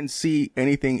 I didn't see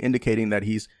anything indicating that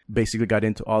he's basically got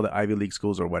into all the Ivy League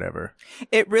schools or whatever.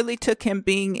 It really took him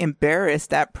being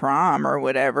embarrassed at prom or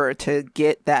whatever to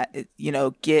get that,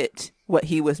 get what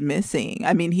he was missing.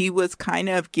 I mean, he was kind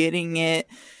of getting it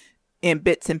in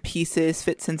bits and pieces,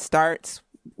 fits and starts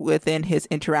within his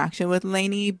interaction with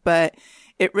Lainey, but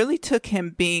it really took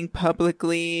him being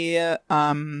publicly,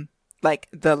 like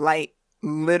the light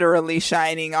literally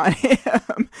shining on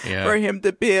him for him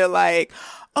to be like,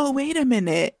 oh, wait a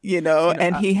minute,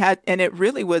 and it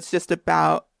really was just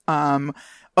about,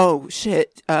 oh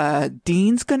shit,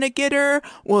 Dean's gonna get her.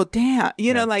 Well, damn,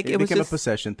 it was became just a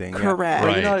possession thing. Correct.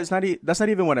 Yeah. Right. That's not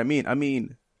even what I mean.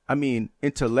 I mean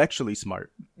intellectually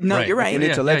smart. No, Right. you're right. An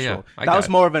intellectual. I That got was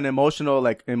it. more of an emotional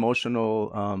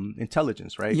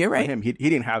intelligence, right? You're For right. him, he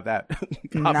didn't have that.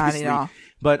 Not obviously. at all.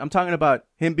 But I'm talking about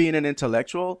him being an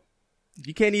intellectual.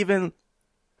 You can't even.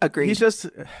 Agreed. He's just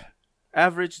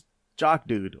average jock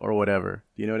dude or whatever.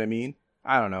 You know what I mean?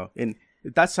 I don't know. And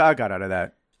that's how I got out of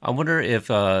that. I wonder if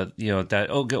that.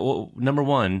 Okay, well, number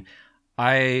one,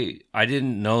 I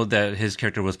didn't know that his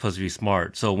character was supposed to be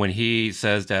smart. So when he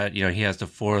says that he has the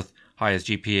fourth highest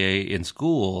GPA in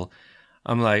school,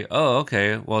 I'm like, oh,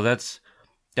 okay, well that's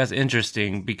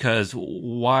interesting because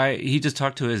why he just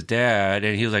talked to his dad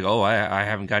and he was like, oh, I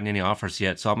haven't gotten any offers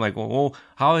yet. So I'm like, well,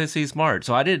 how is he smart?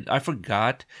 So I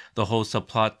forgot the whole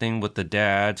subplot thing with the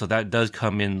dad. So that does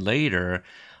come in later.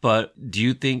 But do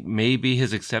you think maybe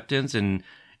his acceptance and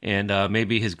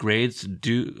maybe his grades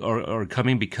are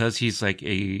coming because he's like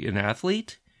an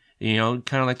athlete? Kind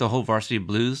of like the whole Varsity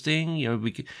Blues thing.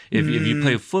 If you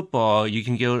play football, you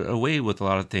can get away with a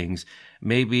lot of things.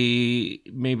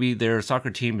 Maybe their soccer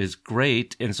team is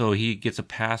great, and so he gets a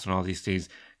pass on all these things.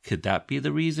 Could that be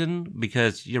the reason?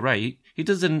 Because you're right, he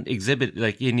doesn't exhibit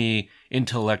like any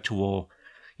intellectual,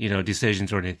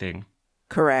 decisions or anything.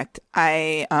 Correct.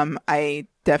 I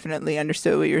definitely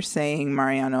understood what you're saying,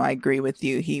 Mariano. I agree with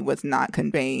you. He was not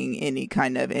conveying any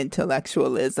kind of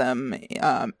intellectualism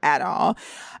at all.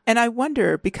 And I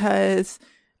wonder because,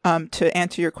 to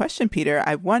answer your question, Peter,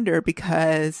 I wonder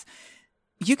because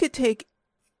you could take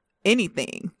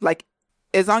anything, like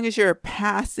as long as you're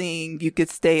passing, you could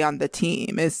stay on the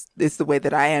team is the way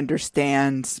that I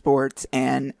understand sports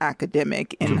and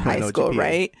academic in high school, GPA.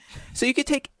 right? So you could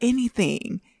take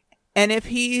anything. And if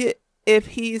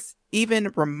he's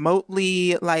even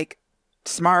remotely like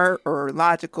smart or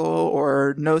logical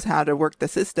or knows how to work the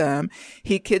system,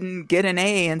 he can get an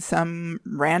A in some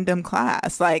random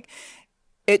class. Like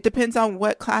It depends on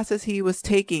what classes he was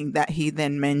taking that he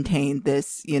then maintained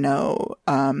this,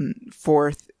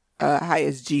 fourth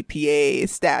highest GPA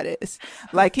status.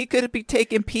 Like he could be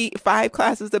taking 5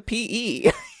 classes of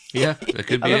PE. Yeah, it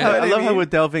could be. I love how we're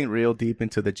delving real deep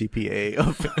into the GPA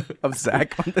of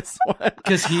Zach on this one.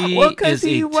 Because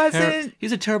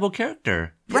he's a terrible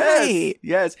character. Right.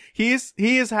 Yes. He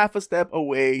is half a step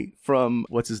away from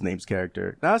what's his name's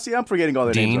character. Now, see, I'm forgetting all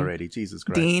the names already. Jesus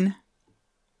Christ. Dean.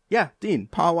 Yeah, Dean.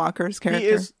 Paul Walker's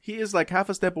character. He is like half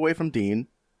a step away from Dean,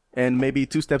 and maybe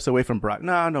 2 steps away from Brock.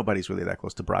 No, nobody's really that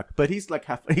close to Brock, but he's not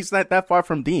that far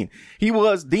from Dean. He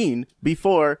was Dean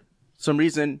before some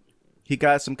reason. He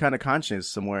got some kind of conscience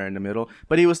somewhere in the middle,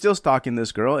 but he was still stalking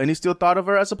this girl, and he still thought of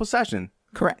her as a possession.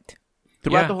 Correct.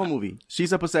 Throughout the whole movie.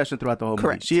 She's a possession throughout the whole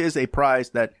Correct. movie. She is a prize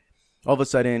that all of a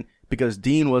sudden, because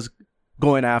Dean was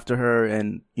going after her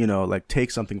and, like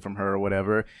take something from her or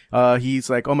whatever, he's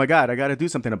like, oh my God, I got to do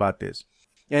something about this.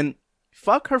 And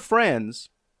fuck her friends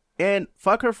and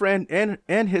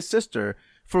his sister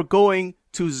for going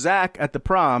to Zach at the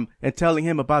prom and telling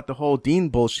him about the whole Dean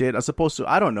bullshit as opposed to,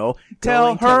 I don't know,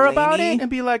 tell her about it and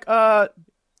be like,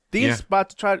 Dean's about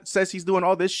to says he's doing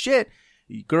all this shit.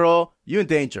 Girl, you in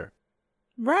danger.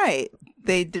 Right.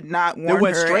 They did not warn her. They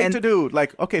went straight to dude.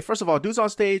 Like, okay, first of all, dude's on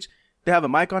stage. They have a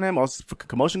mic on him. All this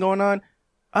commotion going on.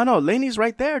 I know, Lainey's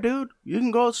right there, dude. You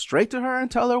can go straight to her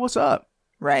and tell her what's up.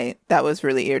 Right. That was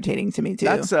really irritating to me too.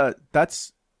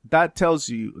 That tells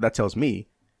me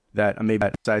that maybe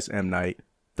besides M. Night,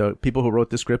 the people who wrote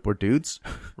the script were dudes.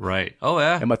 Right. Oh,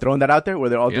 yeah. Am I throwing that out there? Were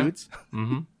they all dudes?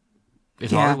 Mm-hmm.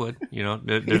 It's Hollywood.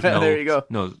 There's there you go.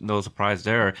 No surprise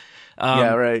there.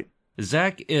 Yeah, right.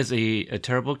 Zach is a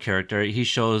terrible character. He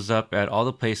shows up at all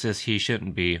the places he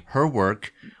shouldn't be. Her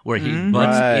work, where he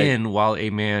butts in while a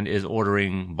man is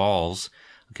ordering balls.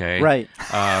 Okay. Right.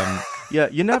 Yeah,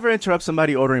 you never interrupt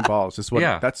somebody ordering balls. Is what.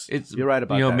 Yeah. You're right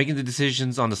about that. Making the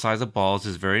decisions on the size of balls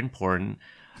is very important.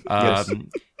 Yes.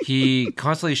 He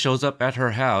constantly shows up at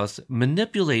her house,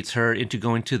 manipulates her into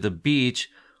going to the beach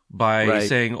by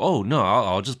saying, oh, no,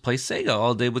 I'll just play Sega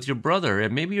all day with your brother,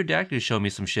 and maybe your dad can show me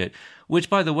some shit. Which,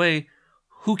 by the way,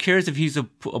 who cares if he's a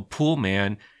pool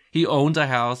man? He owns a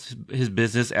house, his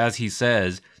business, as he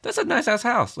says. That's a nice-ass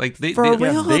house. Like, they are good.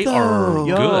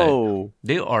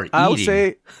 They are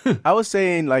eating. I was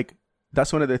saying, like,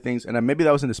 that's one of the things, and maybe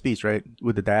that was in the speech, right,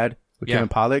 with the dad, with Kevin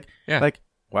Pollak. Yeah. Like,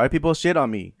 why do people shit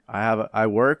on me? I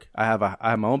work, I have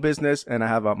my own business, and I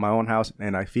have my own house,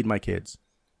 and I feed my kids.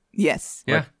 Yes.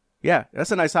 Yeah. Like, yeah,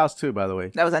 that's a nice house too, by the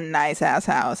way. That was a nice ass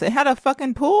house. It had a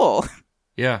fucking pool.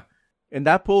 Yeah. And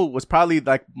that pool was probably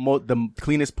like the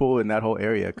cleanest pool in that whole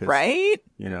area. Right?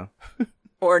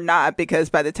 Or not,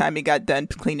 because by the time he got done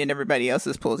cleaning everybody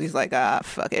else's pools, he's like,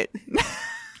 fuck it.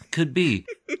 Could be.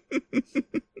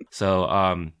 So,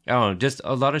 I don't know, just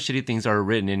a lot of shitty things are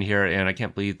written in here, and I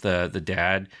can't believe the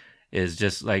dad is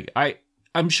just like,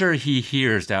 I'm sure he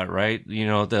hears that, right?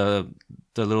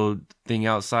 The little thing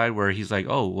outside where he's like,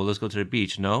 oh, well, let's go to the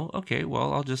beach. No? Okay,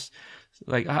 well, I'll just,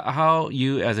 like, how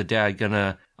you as a dad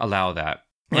gonna allow that?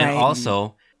 Right. And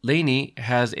also, Lainey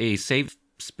has a safe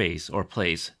space or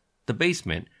place, the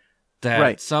basement,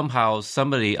 that somehow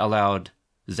somebody allowed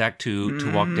Zach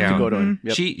to walk down. To go to him.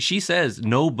 Yep. She says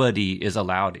nobody is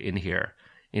allowed in here.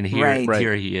 And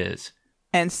here he is.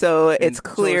 And so it's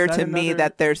clear to me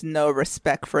that there's no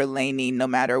respect for Lainey no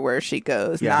matter where she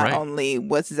goes. Yeah, Not only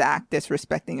was Zach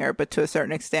disrespecting her, but to a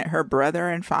certain extent, her brother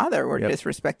and father were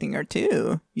disrespecting her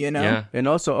too, Yeah. And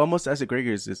also, almost as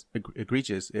egregious is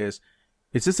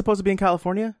this supposed to be in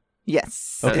California?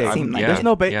 Yes. Okay. It seemed like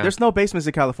there's no basements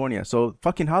in California, so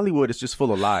fucking Hollywood is just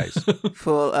full of lies.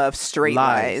 Full of straight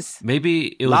lies. Maybe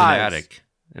it was an attic.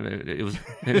 It was.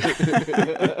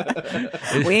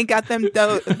 We ain't got them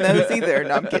those either.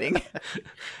 No, I'm kidding.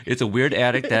 It's a weird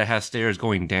attic that has stairs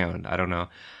going down. I don't know.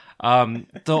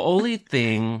 The only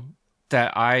thing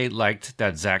that I liked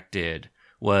that Zach did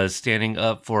was standing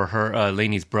up for her,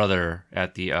 Lainey's brother,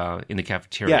 at the in the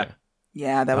cafeteria.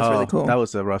 Yeah, that was really cool. That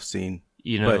was a rough scene.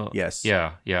 But yes.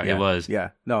 Yeah, it was. Yeah,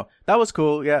 no, that was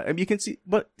cool. Yeah, and you can see,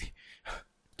 but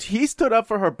he stood up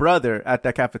for her brother at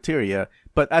that cafeteria.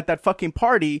 But at that fucking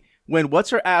party, when what's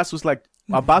her ass was like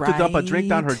about to dump a drink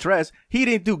down her dress, he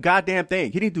didn't do goddamn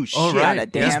thing. He didn't do shit. Right.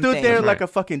 He stood there like a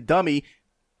fucking dummy.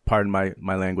 Pardon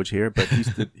my language here, but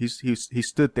he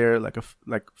stood there like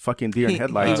fucking deer in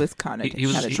headlights. He was kind of he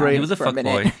was a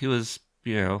fuckboy. He was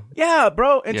Yeah,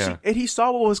 bro. And he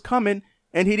saw what was coming,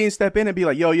 and he didn't step in and be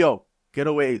like, yo, get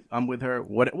away. I'm with her.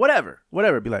 Whatever.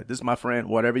 Be like, this is my friend.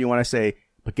 Whatever you want to say,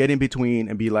 but get in between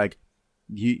and be like,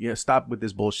 you stop with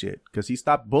this bullshit, because he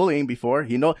stopped bullying before.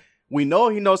 We know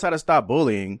he knows how to stop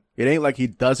bullying. It ain't like he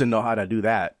doesn't know how to do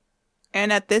that.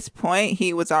 And at this point,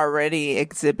 he was already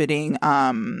exhibiting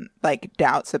like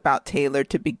doubts about Taylor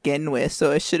to begin with.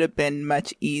 So it should have been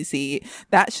much easy.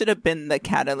 That should have been the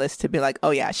catalyst to be like,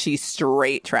 oh yeah, she's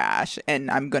straight trash, and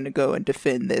I'm going to go and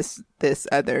defend this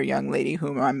other young lady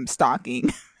whom I'm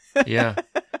stalking. Yeah.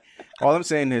 All I'm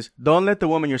saying is, don't let the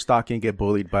woman you're stalking get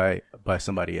bullied by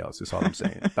somebody else. Is all I'm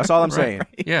saying. That's all I'm saying.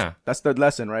 Yeah. That's the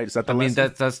lesson, right? Is that the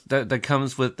lesson? That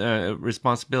comes with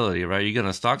responsibility, right? You're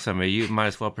gonna stalk somebody, you might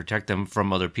as well protect them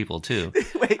from other people too.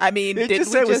 Wait, I mean, did you we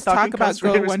say with just talk stalking about comes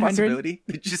with Go 100? responsibility?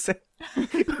 Did you say?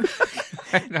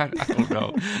 I don't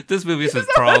know. This movie has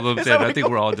problems, and I think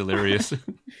we're all delirious.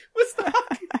 What's that?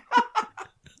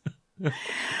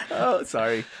 Oh,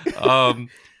 sorry.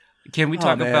 Can we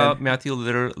talk about Matthew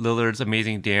Lillard's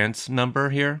amazing dance number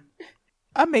here?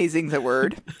 Amazing's a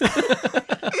word.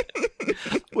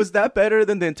 Was that better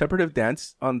than the interpretive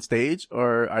dance on stage,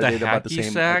 or are they about the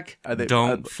same? Sack, are they,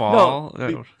 don't fall.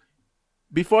 No,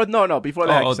 before the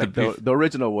hacky sack, the the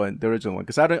original one,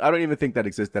 because I don't even think that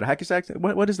existed. Hacky sack,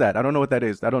 what is that? I don't know what that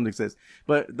is. That don't exist.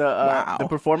 But the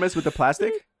performance with the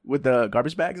plastic, with the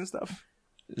garbage bags and stuff.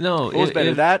 No, what was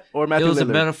better, that or Matthew Lillard? It was a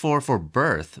metaphor for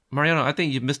birth. Mariano, I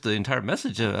think you missed the entire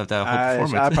message of that whole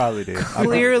performance. I probably did.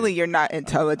 Clearly, you're not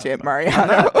intelligent,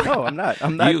 Mariano. No, I'm not.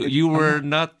 I'm not. You were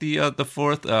not the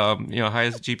fourth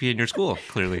highest GPA in your school.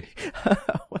 Clearly,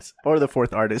 or the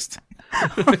fourth artist.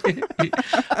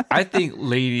 I think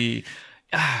Lady,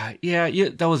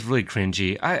 that was really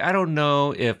cringy. I don't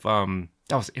know if that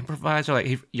was improvised or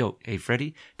like, hey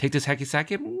Freddie, take this hacky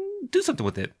sack and do something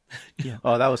with it. Yeah.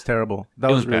 Oh, that was terrible. That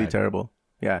was really terrible.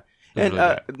 Yeah. And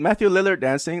really Matthew Lillard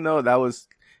dancing though, that was.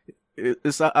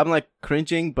 I'm like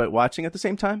cringing, but watching at the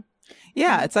same time.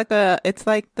 Yeah, it's like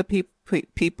the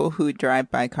people who drive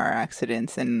by car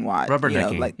accidents and watch, look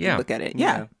at it.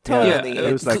 Yeah, totally.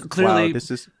 It was like, clearly, wow,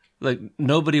 this is. Like,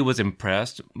 nobody was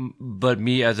impressed, but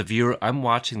me as a viewer, I'm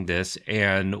watching this,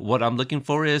 and what I'm looking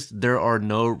for is there are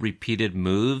no repeated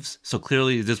moves, so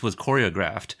clearly this was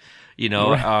choreographed,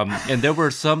 right. And there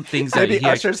were some things that maybe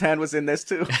Usher's hand was in this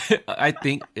too. I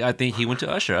think he went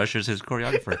to Usher. Usher's his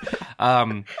choreographer.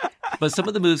 But some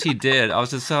of the moves he did, I was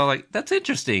just like, that's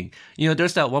interesting.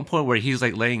 There's that one point where he's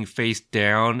like laying face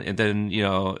down, and then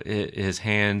his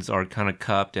hands are kind of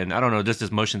cupped, and I don't know, just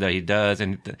this motion that he does,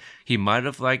 and he might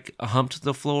have like humped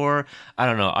the floor. I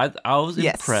don't know. I was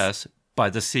impressed by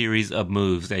the series of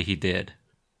moves that he did.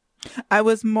 I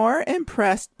was more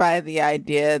impressed by the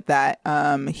idea that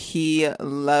he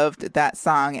loved that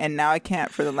song, and now I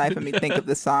can't for the life of me think of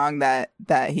the song that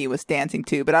he was dancing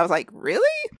to. But I was like, really?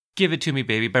 Give It To Me,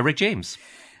 Baby by Rick James.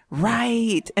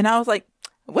 Right. And I was like,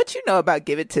 what you know about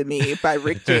Give It To Me by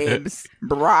Rick James,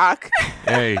 Brock?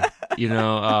 Hey,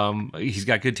 he's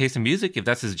got good taste in music. If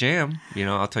that's his jam,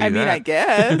 I'll tell you that. I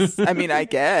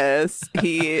guess.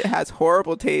 He has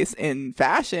horrible taste in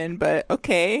fashion, but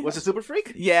okay. Was it Super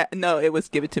Freak? Yeah, no, it was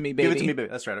Give It To Me, Baby. Give It To Me, Baby.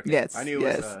 That's right. Okay. Yes. I knew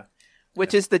it was...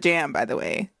 Which is the jam, by the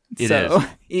way. It is.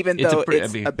 Even though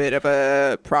it's a bit of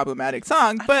a problematic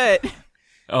song, but...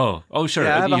 Oh, sure.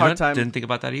 Yeah, I have a hard time. Didn't think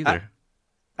about that either.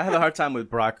 I have a hard time with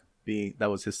Brock being that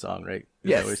was his song, right?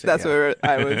 Yes, that's where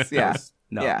I was. Yeah,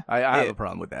 I have a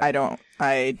problem with that. I don't agree.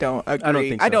 I don't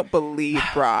think so. I don't believe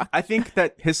Brock. I think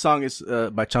that his song is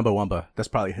by Chumbawamba. That's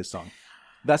probably his song.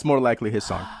 That's more likely his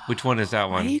song. Which one is that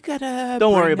one? You gotta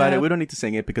don't worry about it. We don't need to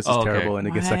sing it because it's terrible and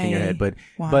it gets stuck in your head. But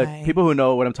people who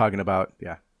know what I'm talking about,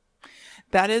 yeah.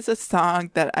 That is a song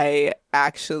that I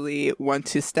actually want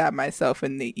to stab myself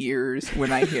in the ears when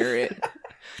I hear it.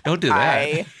 Don't do that.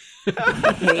 I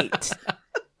hate.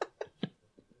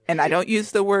 And I don't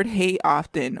use the word hate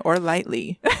often or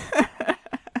lightly.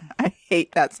 I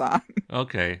hate that song.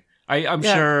 Okay. I'm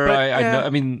sure I know. I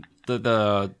mean,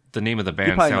 the name of the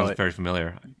band sounds very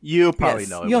familiar. You probably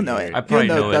know it. You'll know it. I probably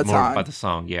know it more by the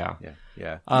song. Yeah.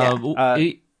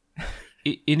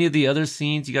 Any of the other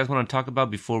scenes you guys want to talk about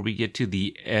before we get to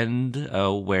the end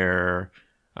where,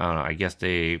 I don't know, I guess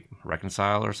they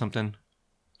reconcile or something?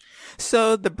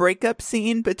 So the breakup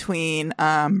scene between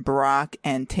Brock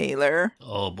and Taylor.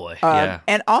 Oh, boy. Yeah.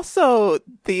 And also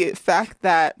the fact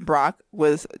that Brock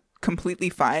was completely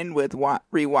fine with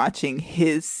rewatching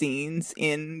his scenes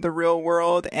in the real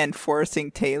world and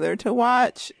forcing Taylor to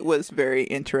watch was very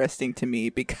interesting to me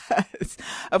because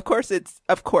of course that's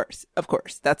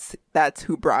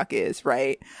who Brock is,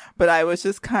 right? But I was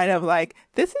just kind of like,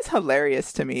 this is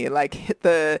hilarious to me. Like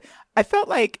I felt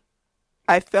like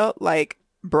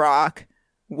Brock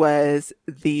was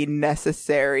the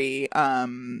necessary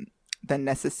the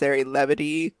necessary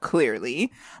levity,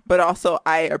 clearly, but also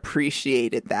I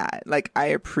appreciated that. Like, I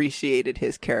appreciated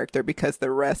his character because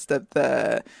the rest of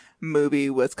the movie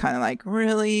was kind of like,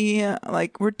 really?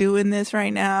 Like, we're doing this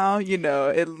right now? You know,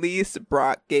 at least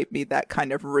Brock gave me that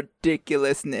kind of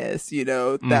ridiculousness, you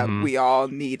know, that we all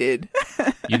needed.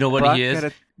 You know what he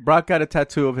is? Brock got a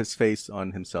tattoo of his face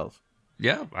on himself.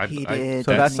 Yeah, He did.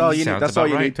 So that's all you need. That's all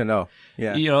you right. need to know.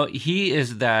 Yeah. You know, he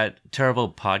is that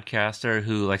terrible podcaster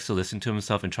who likes to listen to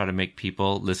himself and try to make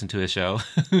people listen to his show.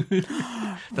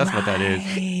 That's what that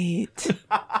is.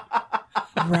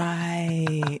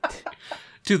 Right.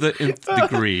 To the nth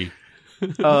degree.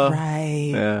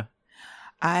 Right. Yeah.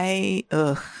 I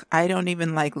don't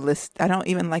even like I don't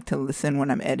even like to listen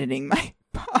when I'm editing my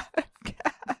podcast.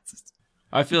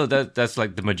 I feel that's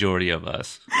like the majority of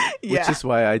us. Yeah. Which is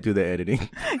why I do the editing.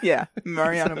 Yeah,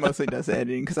 Mariana mostly does the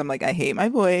editing because I'm like, I hate my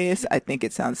voice. I think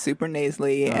it sounds super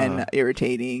nasally and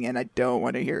irritating, and I don't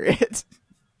want to hear it.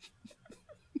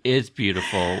 It's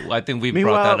beautiful. I think we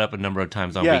Meanwhile- brought that up a number of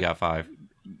times on Yeah. We Got Five.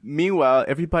 Meanwhile,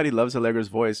 everybody loves Allegra's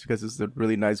voice because it's a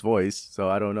really nice voice. So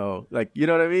I don't know. Like, you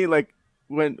know what I mean? Like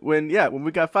when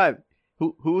We Got Five,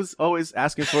 who's always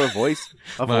asking for a voice?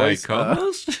 My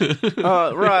co-host?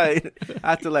 Right. I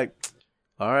have to like,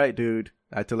 all right, dude.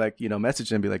 I had to like, message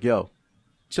him and be like, yo,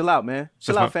 chill out, man.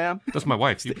 Chill out, fam. That's my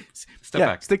wife. You step Yeah,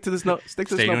 back. stick to this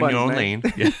Stay no on bunnies, your own man. lane.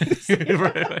 Yeah.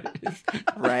 Right.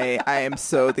 Right. I am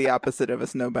so the opposite of a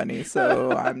snow bunny,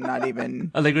 so I'm not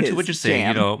even. Allegra, to his what you're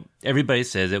saying, jam. everybody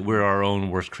says that we're our own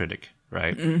worst critic,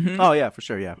 right? Oh yeah, for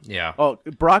sure, yeah. Yeah. Oh,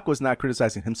 Brock was not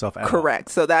criticizing himself at all. Correct.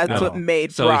 So that's what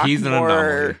made So Brock he's an more.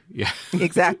 anomaly. Yeah.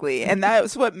 Exactly. And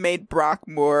that's what made Brock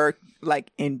more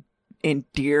like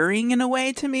endearing in a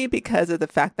way to me because of the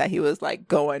fact that he was like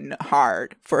going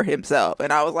hard for himself.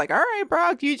 And I was like, all right,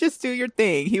 Brock, you just do your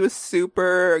thing. He was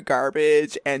super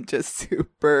garbage and just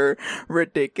super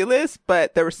ridiculous,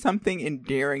 but there was something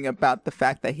endearing about the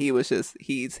fact that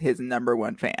he's his number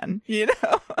one fan, you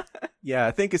know? Yeah,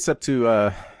 I think it's up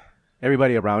to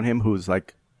everybody around him who's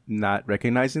like not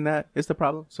recognizing that is the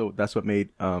problem. So that's what made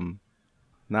I'm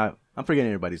forgetting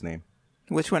everybody's name.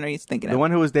 Which one are you thinking The of?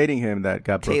 one who was dating him that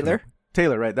got broken Taylor? up.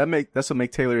 Taylor, right? That's what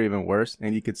make Taylor even worse.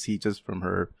 And you could see just from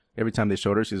her every time they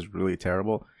showed her, she's really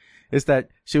terrible. Is that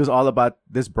she was all about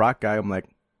this Brock guy. I'm like,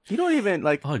 you don't even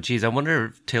like. Oh, geez. I wonder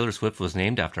if Taylor Swift was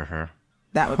named after her.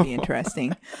 That would be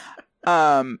interesting.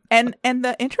 And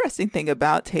the interesting thing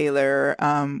about Taylor,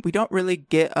 we don't really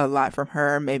get a lot from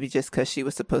her, maybe just because she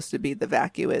was supposed to be the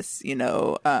vacuous,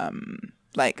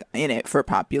 like in it for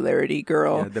popularity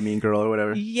girl. Yeah, the mean girl or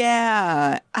whatever.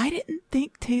 Yeah, I didn't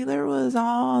think Taylor was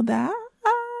all that.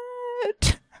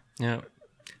 Yeah.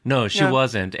 No, she Yeah.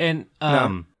 wasn't. And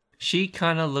No. she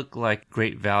kind of looked like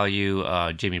great value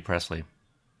Jamie Presley.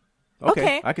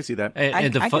 Okay. I can see that. And, I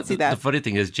and the, can see that. the funny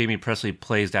thing is, Jamie Presley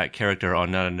plays that character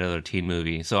on Not Another Teen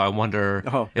Movie. So I wonder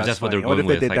Oh, if that's what funny. they're I wonder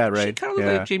going if they with. did Like, that She right. kind of looked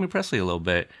Yeah. like Jamie Presley a little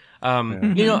bit.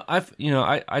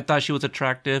 I thought she was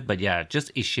attractive, but yeah, just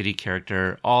a shitty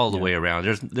character all the way around.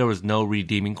 There was no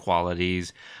redeeming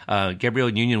qualities. Gabrielle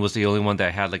Union was the only one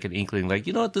that had like an inkling, like,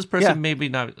 you know what, this person Yeah. maybe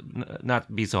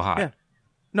not be so hot. Yeah.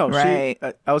 No, Right.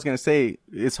 I was gonna say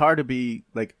it's hard to be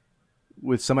like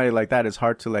with somebody like that. It's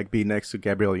hard to like be next to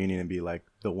Gabrielle Union and be like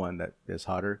the one that is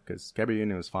hotter because Gabrielle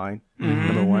Union was fine.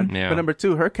 Number one, Yeah. but number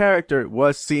two, her character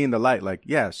was seeing the light. Like,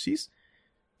 yeah,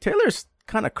 Taylor's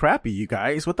kind of crappy. You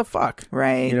guys, what the fuck?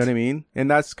 Right. You know what I mean? And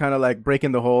that's kind of like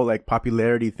breaking the whole like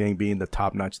popularity thing being the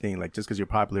top notch thing. Like just because you're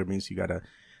popular means you gotta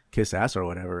kiss ass or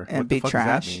whatever. And What the be fuck does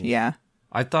that trash. mean? Yeah.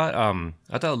 I thought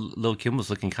Lil' Kim was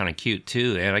looking kind of cute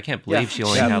too, and I can't believe Yeah. she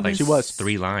only Yeah, had like she was.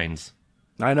 3 lines.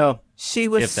 I know. She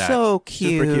was If that. so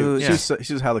cute. Super cute. Yeah.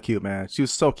 She was hella cute, man. She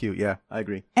was so cute. Yeah, I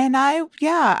agree. And I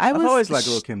I've was always liked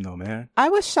Lil' Kim though, man. I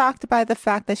was shocked by the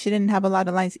fact that she didn't have a lot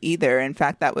of lines either. In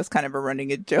fact, that was kind of a running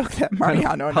joke that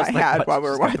Mariano and I was I like, had what? while we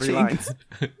were She's got 3 watching. lines.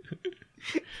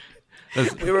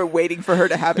 We were waiting for her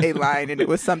to have a line, and it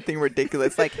was something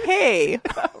ridiculous, like, "Hey,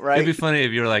 It'd be funny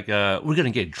if you're like, we're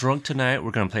gonna get drunk tonight.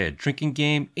 We're gonna play a drinking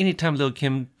game. Anytime Lil'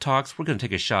 Kim talks, we're gonna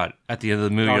take a shot. At the end of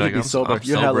the movie, Oh, you're he'd like, be I'm sober. I'm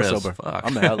You're hella as sober. fuck.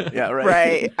 I'm hella. Yeah, right.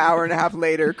 right?" Hour and a half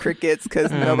later, crickets because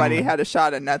nobody had a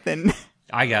shot of nothing.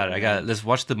 I got it. Let's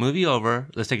watch the movie over.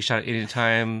 Let's take a shot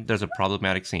anytime there's a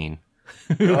problematic scene.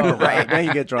 Oh, right. Then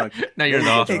you get drunk. Now you're in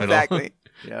the hospital. Exactly.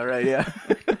 Yeah, right. Yeah.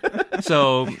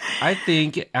 So I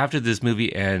think after this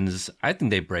movie ends, I think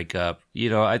they break up.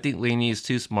 I think Lainey is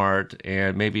too smart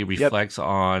and maybe reflects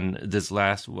on this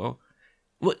last. Well,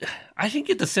 I didn't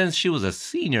get the sense she was a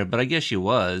senior, but I guess she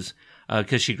was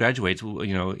because she graduates.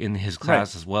 In his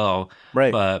class as well.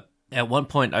 Right. But at one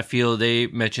point, I feel they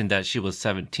mentioned that she was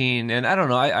 17. And I don't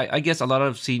know. I guess a lot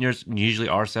of seniors usually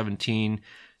are 17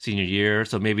 senior year.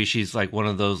 So maybe she's like one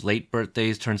of those late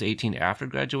birthdays, turns 18 after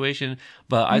graduation.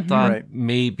 But I thought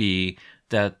maybe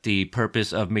that the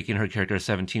purpose of making her character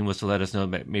 17 was to let us know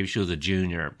that maybe she was a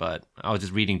junior. But I was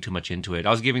just reading too much into it. I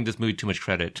was giving this movie too much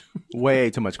credit. Way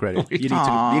too much credit. You need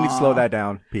to slow that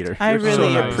down, Peter. I You're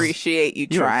really so nice. appreciate you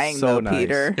You're trying, so though, nice.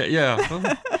 Peter.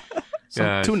 Yeah.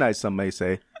 Too nice, some may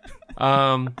say.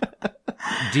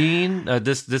 Dean,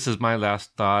 this is my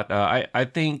last thought. I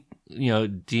think,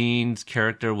 Dean's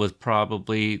character was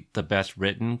probably the best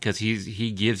written because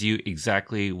he gives you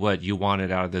exactly what you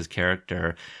wanted out of this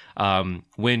character.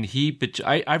 When he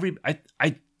I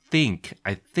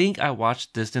think I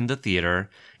watched this in the theater,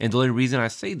 and the only reason I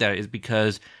say that is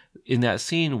because in that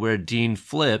scene where Dean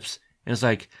flips and it's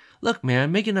like, look,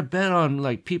 man, making a bet on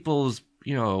like people's,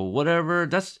 whatever,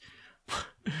 that's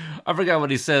I forgot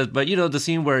what he says, but the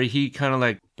scene where he kind of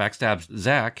like backstabs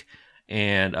Zach,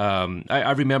 and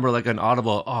I remember like an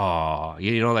audible,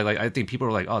 like I think people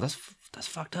were like, oh, that's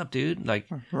fucked up, dude. Like,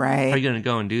 right? How are you gonna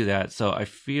go and do that? So I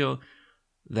feel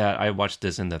that I watched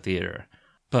this in the theater,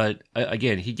 but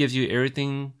again, he gives you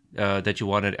everything that you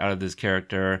wanted out of this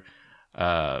character.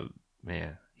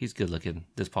 Man, he's good looking,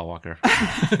 this Paul Walker.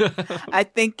 I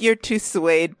think you're too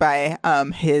swayed by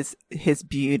his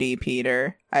beauty,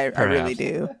 Peter. I really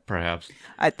do. Perhaps.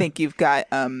 I think you've got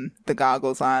the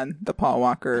goggles on, the Paul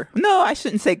Walker. No, I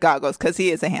shouldn't say goggles because he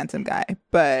is a handsome guy.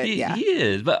 But he yeah, he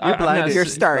is. But you're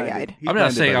starry-eyed. I'm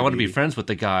not saying I want to be friends with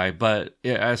the guy, but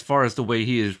as far as the way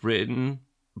he is written,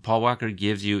 Paul Walker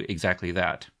gives you exactly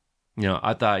that.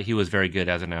 I thought he was very good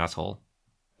as an asshole.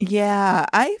 Yeah,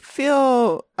 I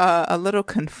feel a little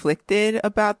conflicted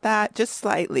about that, just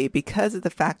slightly, because of the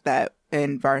fact that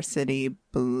in Varsity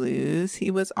Blues, he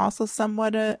was also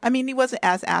somewhat he wasn't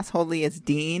as assholey as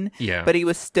Dean, but he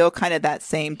was still kind of that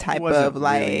same type of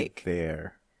like... Really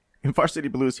there. In Varsity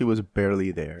Blues, he was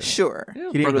barely there. Sure. He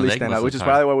didn't really stand out, which is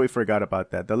probably why we forgot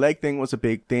about that. The leg thing was a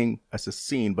big thing as a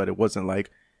scene, but it wasn't like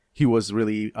he was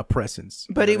really a presence.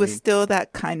 But he was still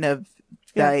that kind of...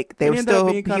 Like he was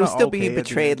still being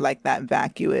betrayed like that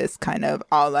vacuous kind of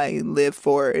all I live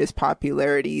for is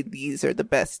popularity. These are the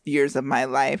best years of my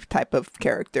life type of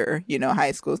character.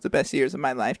 High school's the best years of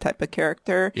my life type of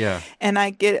character. Yeah. And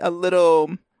I get a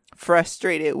little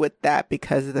frustrated with that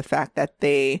because of the fact that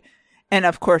and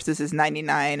of course this is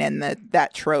 99 and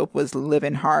that trope was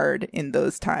living hard in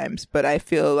those times. But I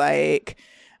feel like,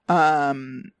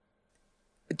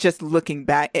 just looking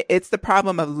back, it's the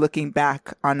problem of looking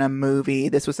back on a movie.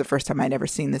 This was the first time I'd ever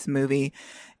seen this movie.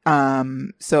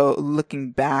 So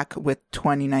looking back with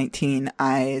 2019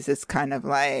 eyes, it's kind of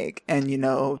like, and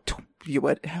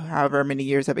however many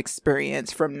years of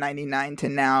experience from 99 to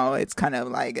now, it's kind of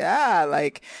like,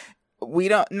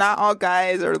 not all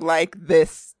guys are like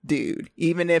this dude,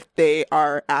 even if they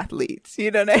are athletes,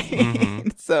 you know what I mean? Mm-hmm.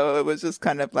 So it was just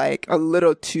kind of like a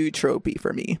little too tropey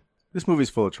for me. This movie's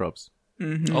full of tropes.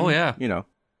 Mm-hmm. Oh, yeah.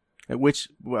 Which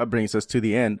brings us to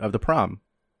the end of the prom.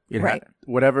 Right.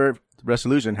 Whatever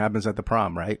resolution happens at the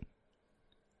prom, right?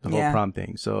 The whole prom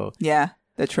thing. So yeah,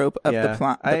 the trope of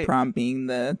the prom being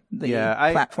the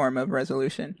platform of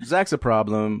resolution. Zach's a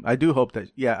problem. I do hope that,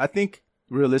 I think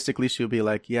realistically she'll be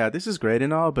like, yeah, this is great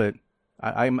and all, but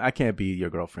I can't be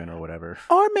your girlfriend or whatever.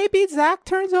 Or maybe Zach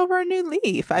turns over a new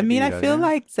leaf. I feel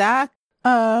like Zach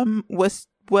was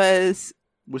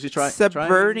he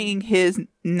subverting his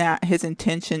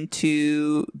intention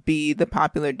to be the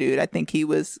popular dude. I think he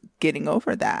was getting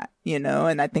over that,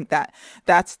 and I think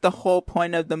that's the whole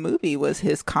point of the movie was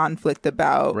his conflict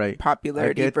about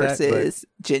popularity versus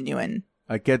genuine.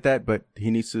 I get that, but he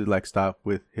needs to stop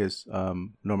with his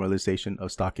normalization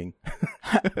of stalking.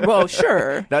 Well,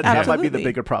 sure. that might be the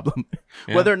bigger problem.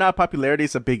 Yeah. Whether or not popularity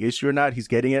is a big issue or not, he's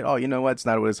getting it. Oh, you know what? It's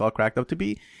not what it's all cracked up to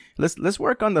be. Let's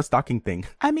work on the stalking thing.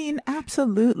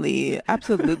 Absolutely.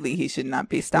 He should not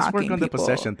be stalking Let's work on people. the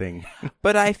possession thing.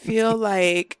 But I feel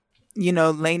like,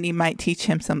 Lainey might teach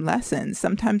him some lessons.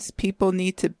 Sometimes people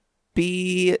need to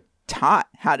be taught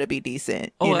how to be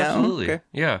decent. Oh, you know? Absolutely. Okay.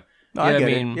 Yeah. No, I get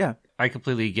it. Yeah. I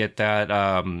completely get that.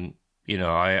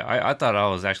 I thought I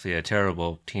was actually a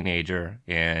terrible teenager,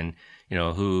 and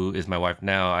who is my wife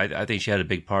now. I think she had a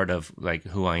big part of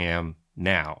who I am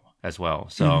now as well.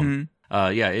 So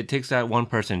it takes that one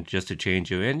person just to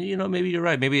change you. And maybe you're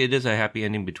right. Maybe it is a happy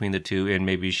ending between the two. And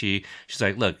maybe she's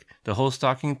like, look, the whole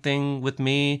stalking thing with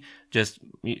me. Just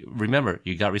remember,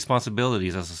 you got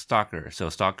responsibilities as a stalker, so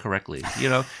stalk correctly.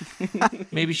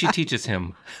 Maybe she teaches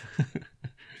him.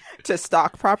 To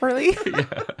stalk properly.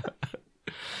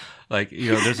 Like,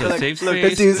 there's a safe The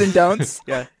space. do's and don'ts.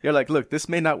 Yeah, you're like, look, this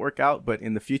may not work out, but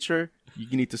in the future,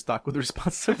 you need to stock with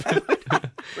responsibly.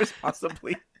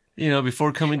 Responsibly.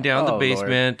 Before coming down the Oh,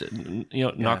 basement,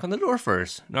 knock on the door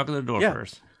first. Knock on the door Yeah.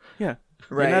 first. Yeah,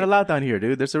 Right. you're not allowed down here,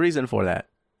 dude. There's a reason for that.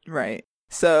 Right.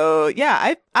 So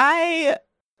yeah, I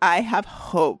have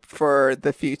hope for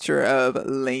the future of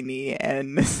Lainey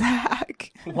and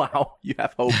Zach. Wow, you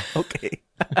have hope. Okay.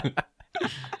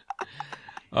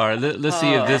 All right, let's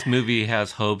see if this movie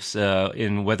has hopes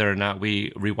in whether or not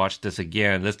we rewatch this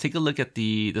again. Let's take a look at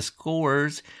the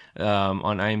scores on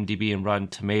IMDb and Rotten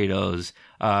Tomatoes.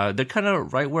 They're kind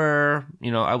of right where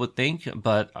I would think,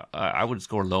 but I would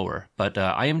score lower. But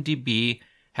IMDb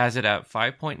has it at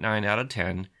 5.9 out of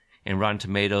 10, and Rotten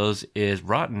Tomatoes is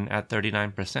rotten at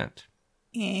 39%.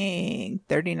 Dang,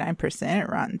 39%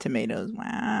 Rotten Tomatoes.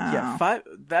 Wow. Yeah,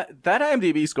 that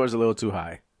IMDb score is a little too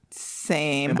high.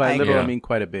 Same. And by I little, agree. I mean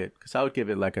quite a bit. Because I would give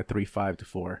it like a 3.5 to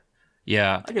 4.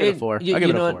 Yeah, I give it a 4. I give it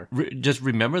a know 4. what? Just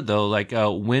remember though, like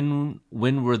when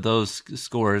were those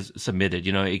scores submitted?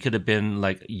 It could have been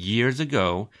like years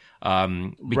ago,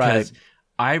 because Right.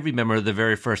 I remember the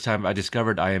very first time I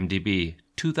discovered IMDb,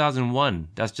 2001.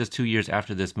 That's just 2 years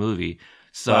after this movie.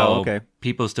 So Wow, okay.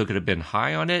 people still could have been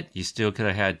high on it. You still could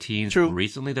have had teens True.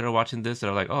 recently that are watching this that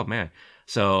are like, oh man.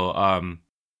 So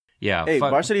yeah, Hey,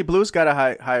 Varsity Blues got a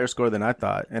higher score than I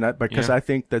thought, and because Yeah. I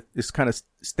think that this kind of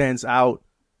stands out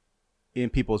in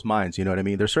people's minds. You know what I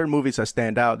mean? There's certain movies that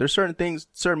stand out. There's certain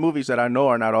movies that I know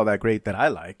are not all that great that I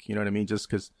like. You know what I mean? Just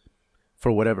because,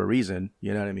 for whatever reason,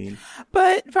 you know what I mean?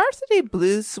 But Varsity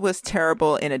Blues was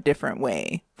terrible in a different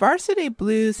way. Varsity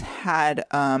Blues had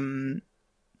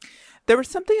there was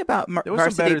something about There was some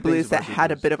Varsity better things Blues that Varsity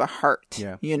had a Blues. bit of a heart,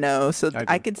 Yeah. So I I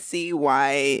agree. could see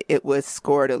why it was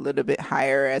scored a little bit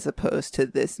higher as opposed to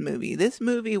this movie. This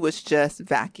movie was just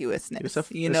vacuousness. It's a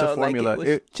formula. Like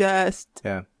it was just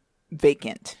Yeah.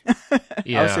 vacant.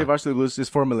 yeah. I would say Varsity Blues is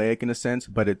formulaic in a sense,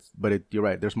 but you're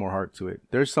right. There's more heart to it.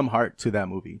 There's some heart to that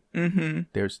movie. Mm-hmm.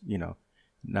 There's,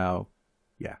 now,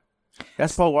 yeah.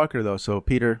 That's Paul Walker though. So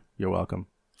Peter, you're welcome.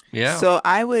 yeah. So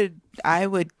I would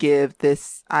give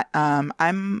this.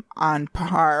 I'm on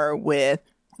par with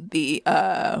the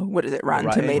what is it, Rotten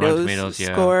Rotten Tomatoes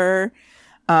yeah. score,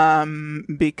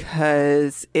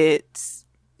 because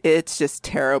it's just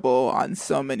terrible on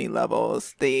so many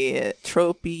levels. The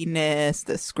tropiness,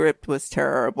 the script was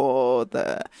terrible.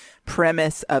 The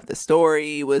premise of the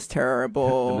story was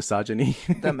terrible. The misogyny.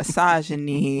 The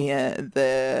misogyny,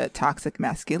 the toxic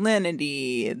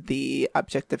masculinity, the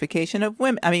objectification of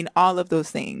women. I mean, all of those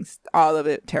things, all of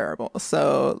it terrible.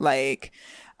 So, like,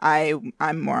 I'm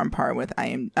more on par with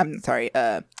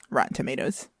Rotten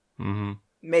Tomatoes. Mm-hmm.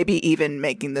 Maybe even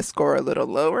making the score a little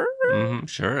lower. Mm-hmm.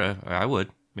 Sure, I would.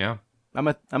 Yeah. I'm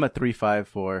a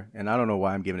 3.5 and I don't know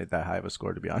why I'm giving it that high of a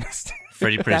score, to be honest.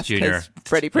 Freddie Prinze That's Jr. 'cause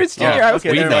Freddie Prinze Jr. Yeah, I was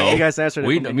okay, we never know. mind. You guys answered it.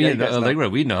 We for know. me. Me Yeah, and you guys know. Allegra,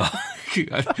 we know.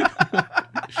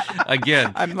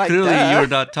 Again, I'm like, clearly duh. you were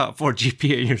not top 4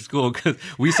 GPA in your school because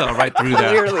we saw right through that.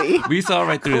 Clearly. We saw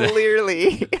right through that.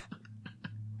 Clearly.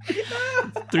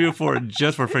 3 or 4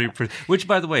 just for Freddie Prinze. Which,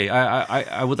 by the way,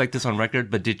 I would like this on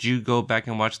record, but did you go back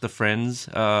and watch the Friends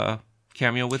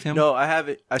cameo with him? No, I have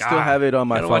it. I still have it on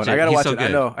my gotta phone. watch it. I gotta He's watch so it. I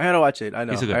good. know. I gotta watch it. I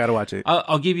know. He's so good. I gotta watch it.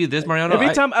 I'll give you this, Mariano.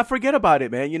 Every time I forget about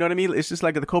it, man. You know what I mean? It's just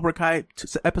like the Cobra Kai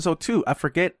episode 2. I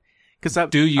forget because I'm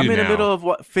Do you in the now? middle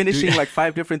of finishing like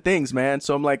 5 different things, man.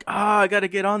 So I'm like, I gotta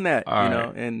get on that. All you know,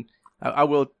 right. and I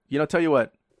will. Tell you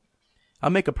what. I'll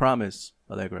make a promise,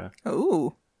 Allegra.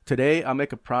 Ooh. Today, I'll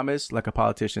make a promise like a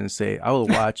politician and say I will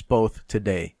watch both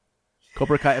today.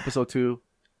 Cobra Kai episode 2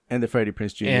 and the Freddie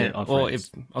Prinze Jr. And, on well,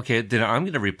 Friends. then I'm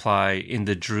going to reply in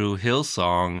the Drew Hill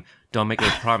song, "Don't make a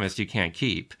promise you can't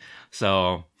keep."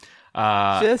 So,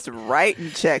 Just writing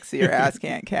checks your ass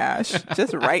can't cash.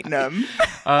 Just writing them.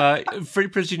 Freddie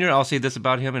Prinze Jr., I'll say this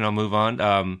about him and I'll move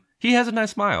on. He has a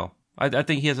nice smile. I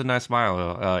think he has a nice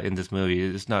smile in this movie.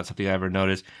 It's not something I ever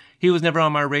noticed. He was never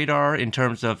on my radar in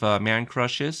terms of man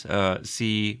crushes.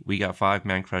 See, We Got 5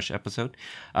 man crush episode.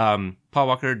 Paul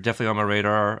Walker, definitely on my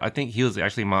radar. I think he was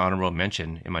actually my honorable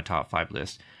mention in my top 5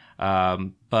 list.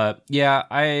 But yeah,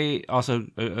 I also,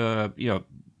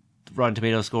 Rotten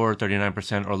Tomatoes score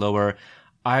 39% or lower.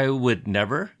 I would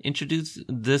never introduce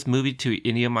this movie to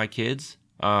any of my kids,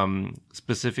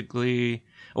 specifically,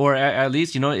 or at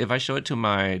least, if I show it to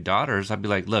my daughters, I'd be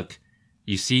like, look,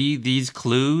 you see these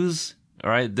clues? All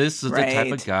right, this is the type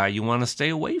of Right. guy you want to stay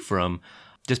away from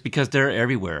just because they're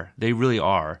everywhere. They really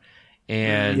are.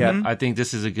 And Yeah. I think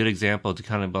this is a good example to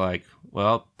kind of be like,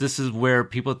 well, this is where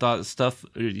people thought stuff,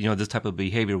 this type of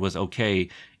behavior was okay.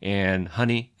 And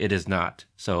honey, it is not.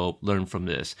 So learn from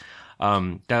this.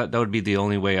 That would be the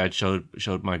only way I'd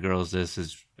showed my girls this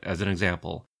is as an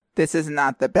example. This is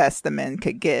not the best the men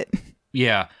could get.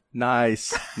 Yeah.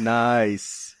 Nice.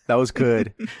 That was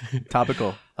good.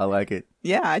 Topical. I like it.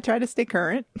 Yeah, I try to stay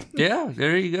current. Yeah,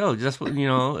 there you go. Just,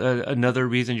 another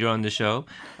reason you're on the show.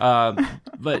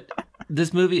 But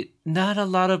this movie, not a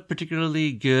lot of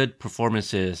particularly good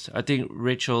performances. I think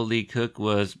Rachel Lee Cook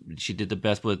she did the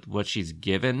best with what she's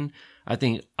given. I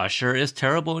think Usher is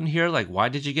terrible in here. Like, why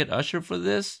did you get Usher for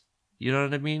this? You know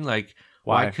what I mean? Like,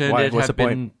 why couldn't it have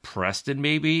been Preston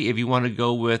maybe? If you want to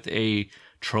go with a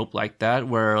trope like that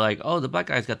where like, oh, the black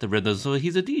guy's got the rhythm, so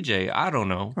he's a DJ. I don't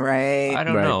know. Right. I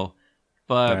don't know.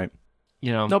 But,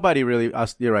 nobody really,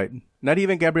 you're right. Not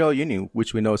even Gabrielle Union,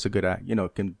 which we know is a good act,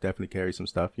 can definitely carry some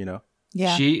stuff,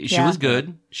 Yeah. She was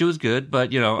good. She was good, but,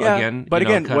 again. But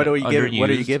again, what are you given? What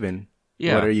are you given?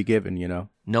 Yeah. What are you given,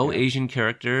 No Asian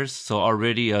characters, so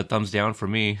already a thumbs down for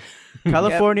me.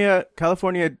 California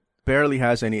barely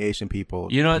has any Asian people.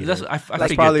 That's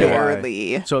that's probably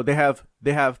why. So they have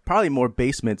probably more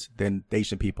basements than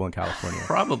Asian people in California.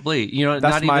 Probably. That's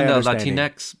not even the understanding.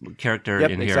 Latinx character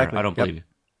in here. Exactly. I don't believe.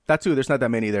 That too. There's not that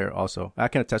many there. Also, I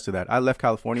can attest to that. I left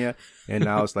California, and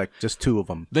now it's like just two of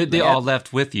them. They all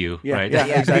left with you, right? Yeah,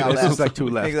 exactly. It's just like two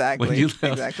left. Exactly. When you left.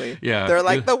 Exactly. Yeah. They're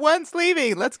like, the one's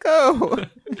leaving. Let's go.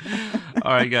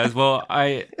 All right, guys. Well,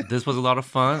 this was a lot of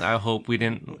fun. I hope we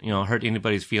didn't, hurt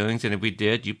anybody's feelings, and if we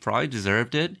did, you probably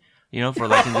deserved it, for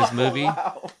liking this movie.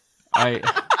 Wow.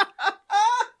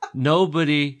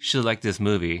 Nobody should like this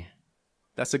movie.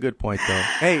 That's a good point, though.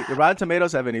 Hey, Rotten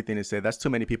Tomatoes have anything to say? That's too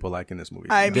many people liking this movie.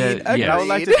 I mean, agreed. I would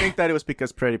like to think that it was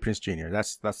because Freddie Prinze Jr.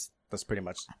 That's pretty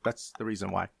much that's the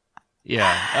reason why.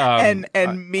 Yeah,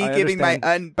 and me giving my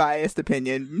unbiased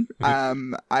opinion,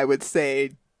 I would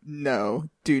say no,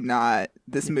 do not.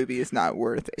 This movie is not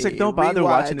worth don't bother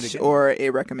watching it again. Or a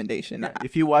recommendation. Yeah,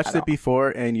 if you watched it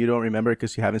before and you don't remember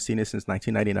because you haven't seen it since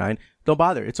 1999, don't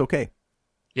bother. It's okay.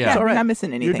 Yeah, it's all right. You're not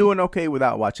missing anything. You're doing okay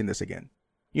without watching this again.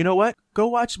 You know what? Go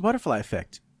watch Butterfly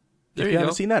Effect. There if you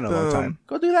haven't seen that in a long time,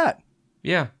 go do that.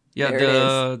 Yeah.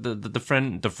 The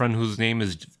friend whose name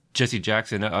is Jesse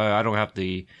Jackson. I don't have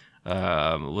the.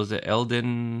 Was it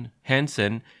Eldon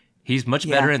Henson? He's much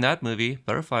better in that movie.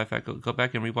 Butterfly Effect. Go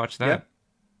back and rewatch that.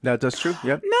 Yeah, that's true.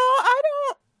 Yep. No, I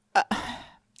don't.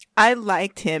 I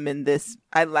liked him in this.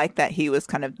 I liked that he was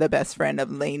kind of the best friend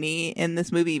of Lainey in this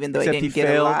movie, even though he didn't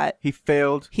get a lot. He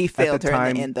failed. He failed her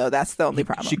in the end, though. That's the only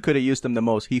problem. She could have used him the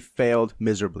most. He failed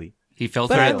miserably. He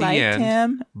failed her at the end.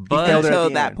 Him, but until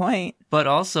that point. But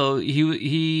also,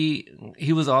 he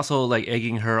was also like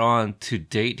egging her on to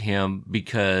date him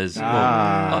because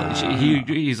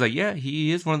he's like, yeah,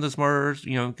 he is one of the smarter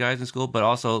guys in school, but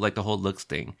also like the whole looks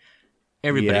thing.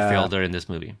 Everybody failed her in this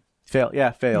movie. Fail.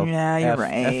 Yeah, you're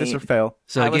right. F is or fail.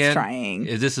 So again, was trying.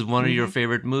 If this is one of your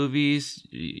favorite movies,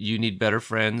 you need better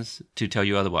friends to tell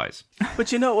you otherwise.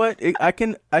 But you know what? I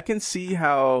can see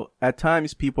how at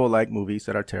times people like movies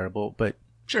that are terrible, but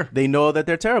sure, they know that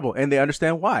they're terrible and they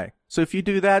understand why. So if you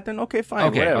do that, then okay, fine,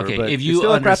 whatever. Okay. But if you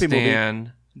still understand, a crappy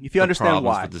movie, if you understand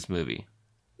why with this movie.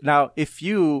 Now, if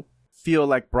you feel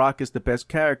like Brock is the best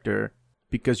character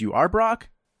because you are Brock,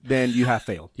 then you have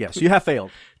failed. Yes, you have failed.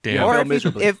 Damn.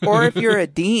 Or if you're a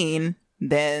dean,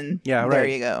 then there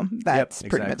you go. That's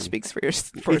pretty much speaks for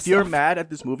yourself. If you're mad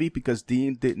at this movie because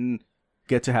Dean didn't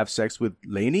get to have sex with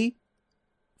Lainey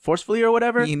forcefully or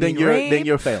whatever, then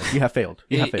you're failed. You have failed.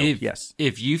 Yes.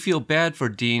 If you feel bad for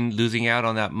Dean losing out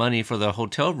on that money for the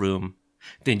hotel room,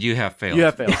 then you have failed. You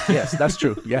have failed. Yes, that's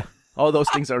true. Yeah, all those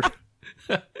things are.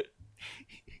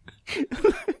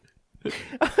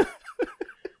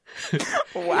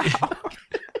 Wow.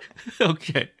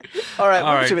 Okay. All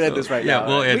right. Should we end this right now? Yeah,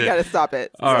 we'll end it. We got to stop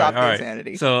it. Stop the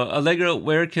insanity. So, Allegra,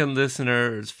 where can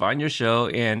listeners find your show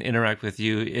and interact with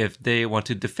you if they want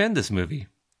to defend this movie?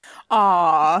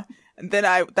 Aw. Then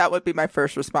that would be my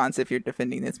first response if you're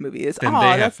defending this movie is,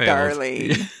 that's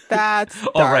darling. That's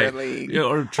darling. Right.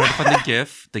 Or try to find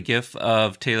the gif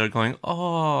of Taylor going,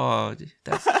 oh,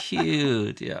 that's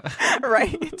cute. Yeah.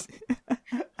 Right.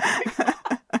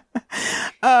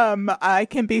 I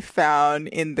can be found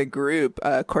in the group,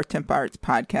 Core Temp Arts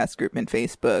podcast group in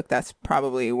Facebook. That's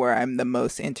probably where I'm the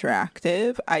most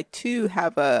interactive. I too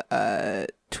have a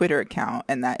Twitter account,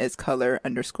 and that is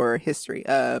color_history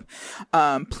of.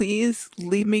 Please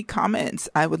leave me comments.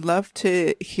 I would love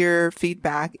to hear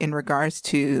feedback in regards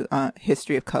to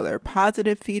history of color.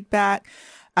 Positive feedback.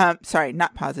 Sorry,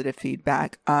 not positive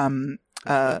feedback.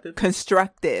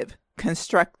 Constructive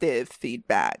constructive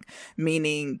feedback,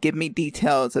 meaning give me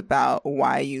details about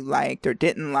why you liked or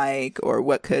didn't like, or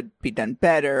what could be done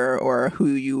better, or who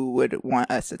you would want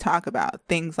us to talk about.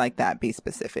 Things like that. Be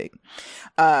specific.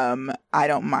 I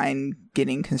don't mind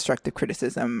getting constructive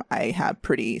criticism. I have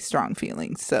pretty strong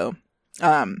feelings. So,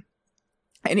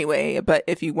 anyway, but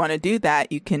if you want to do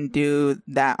that, you can do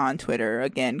that on Twitter.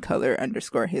 Again,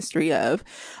 color_history of.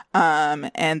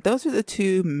 And those are the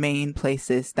two main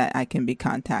places that I can be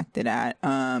contacted at.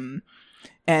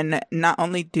 And not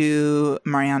only do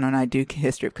Mariano and I do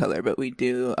History of Color, but we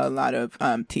do a lot of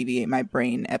TV Ate My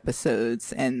Brain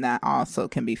episodes, and that also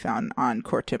can be found on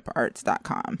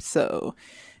coretemparts.com. So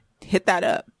hit that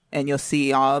up and you'll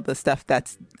see all the stuff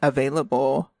that's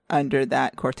available under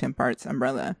that Core Temp Arts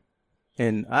umbrella.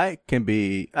 And I can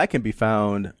be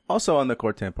found also on the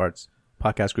Core Temp Arts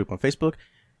podcast group on Facebook.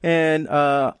 And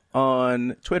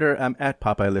on Twitter, I'm at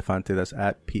Papa Elefante. That's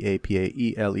at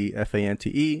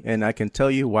PAPAELEFANTE. And I can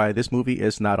tell you why this movie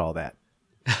is not all that.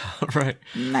 Right.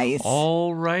 Nice.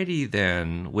 Alrighty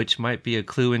then, which might be a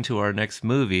clue into our next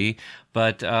movie,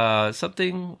 but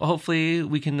something hopefully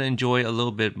we can enjoy a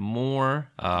little bit more.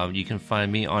 You can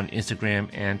find me on Instagram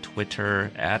and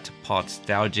Twitter at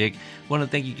Podstalgic. Want to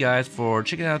thank you guys for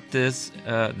checking out this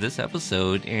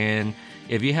episode, and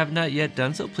if you have not yet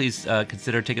done so, please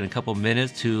consider taking a couple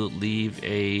minutes to leave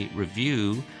a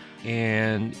review,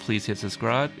 and please hit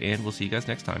subscribe, and we'll see you guys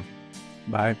next time.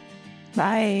 Bye.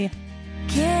 Bye.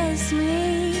 Kiss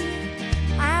me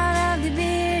out of the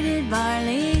bearded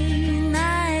barley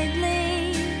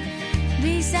nightly,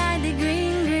 beside the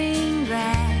green, green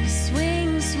grass.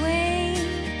 Swing, swing,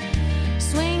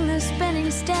 swing the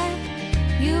spinning step.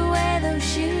 You wear those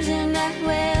shoes and I will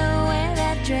wear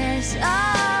that dress.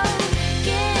 Oh,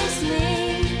 kiss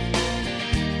me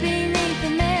beneath the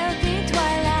milky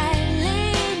twilight.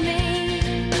 Lead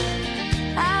me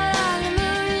out on the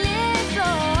moonlit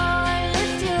floor.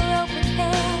 Lift your open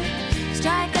head,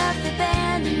 strike up the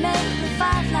band and make the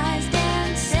fireflies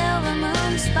dance. Silver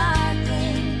moon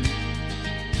sparkling,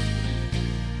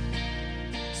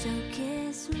 so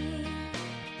kiss me.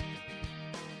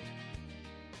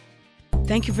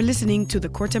 Thank you for listening to the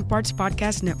Core Temp Arts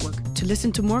Podcast Network. To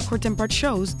listen to more Core Temp Arts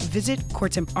shows, visit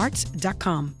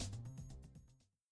coretemparts.com.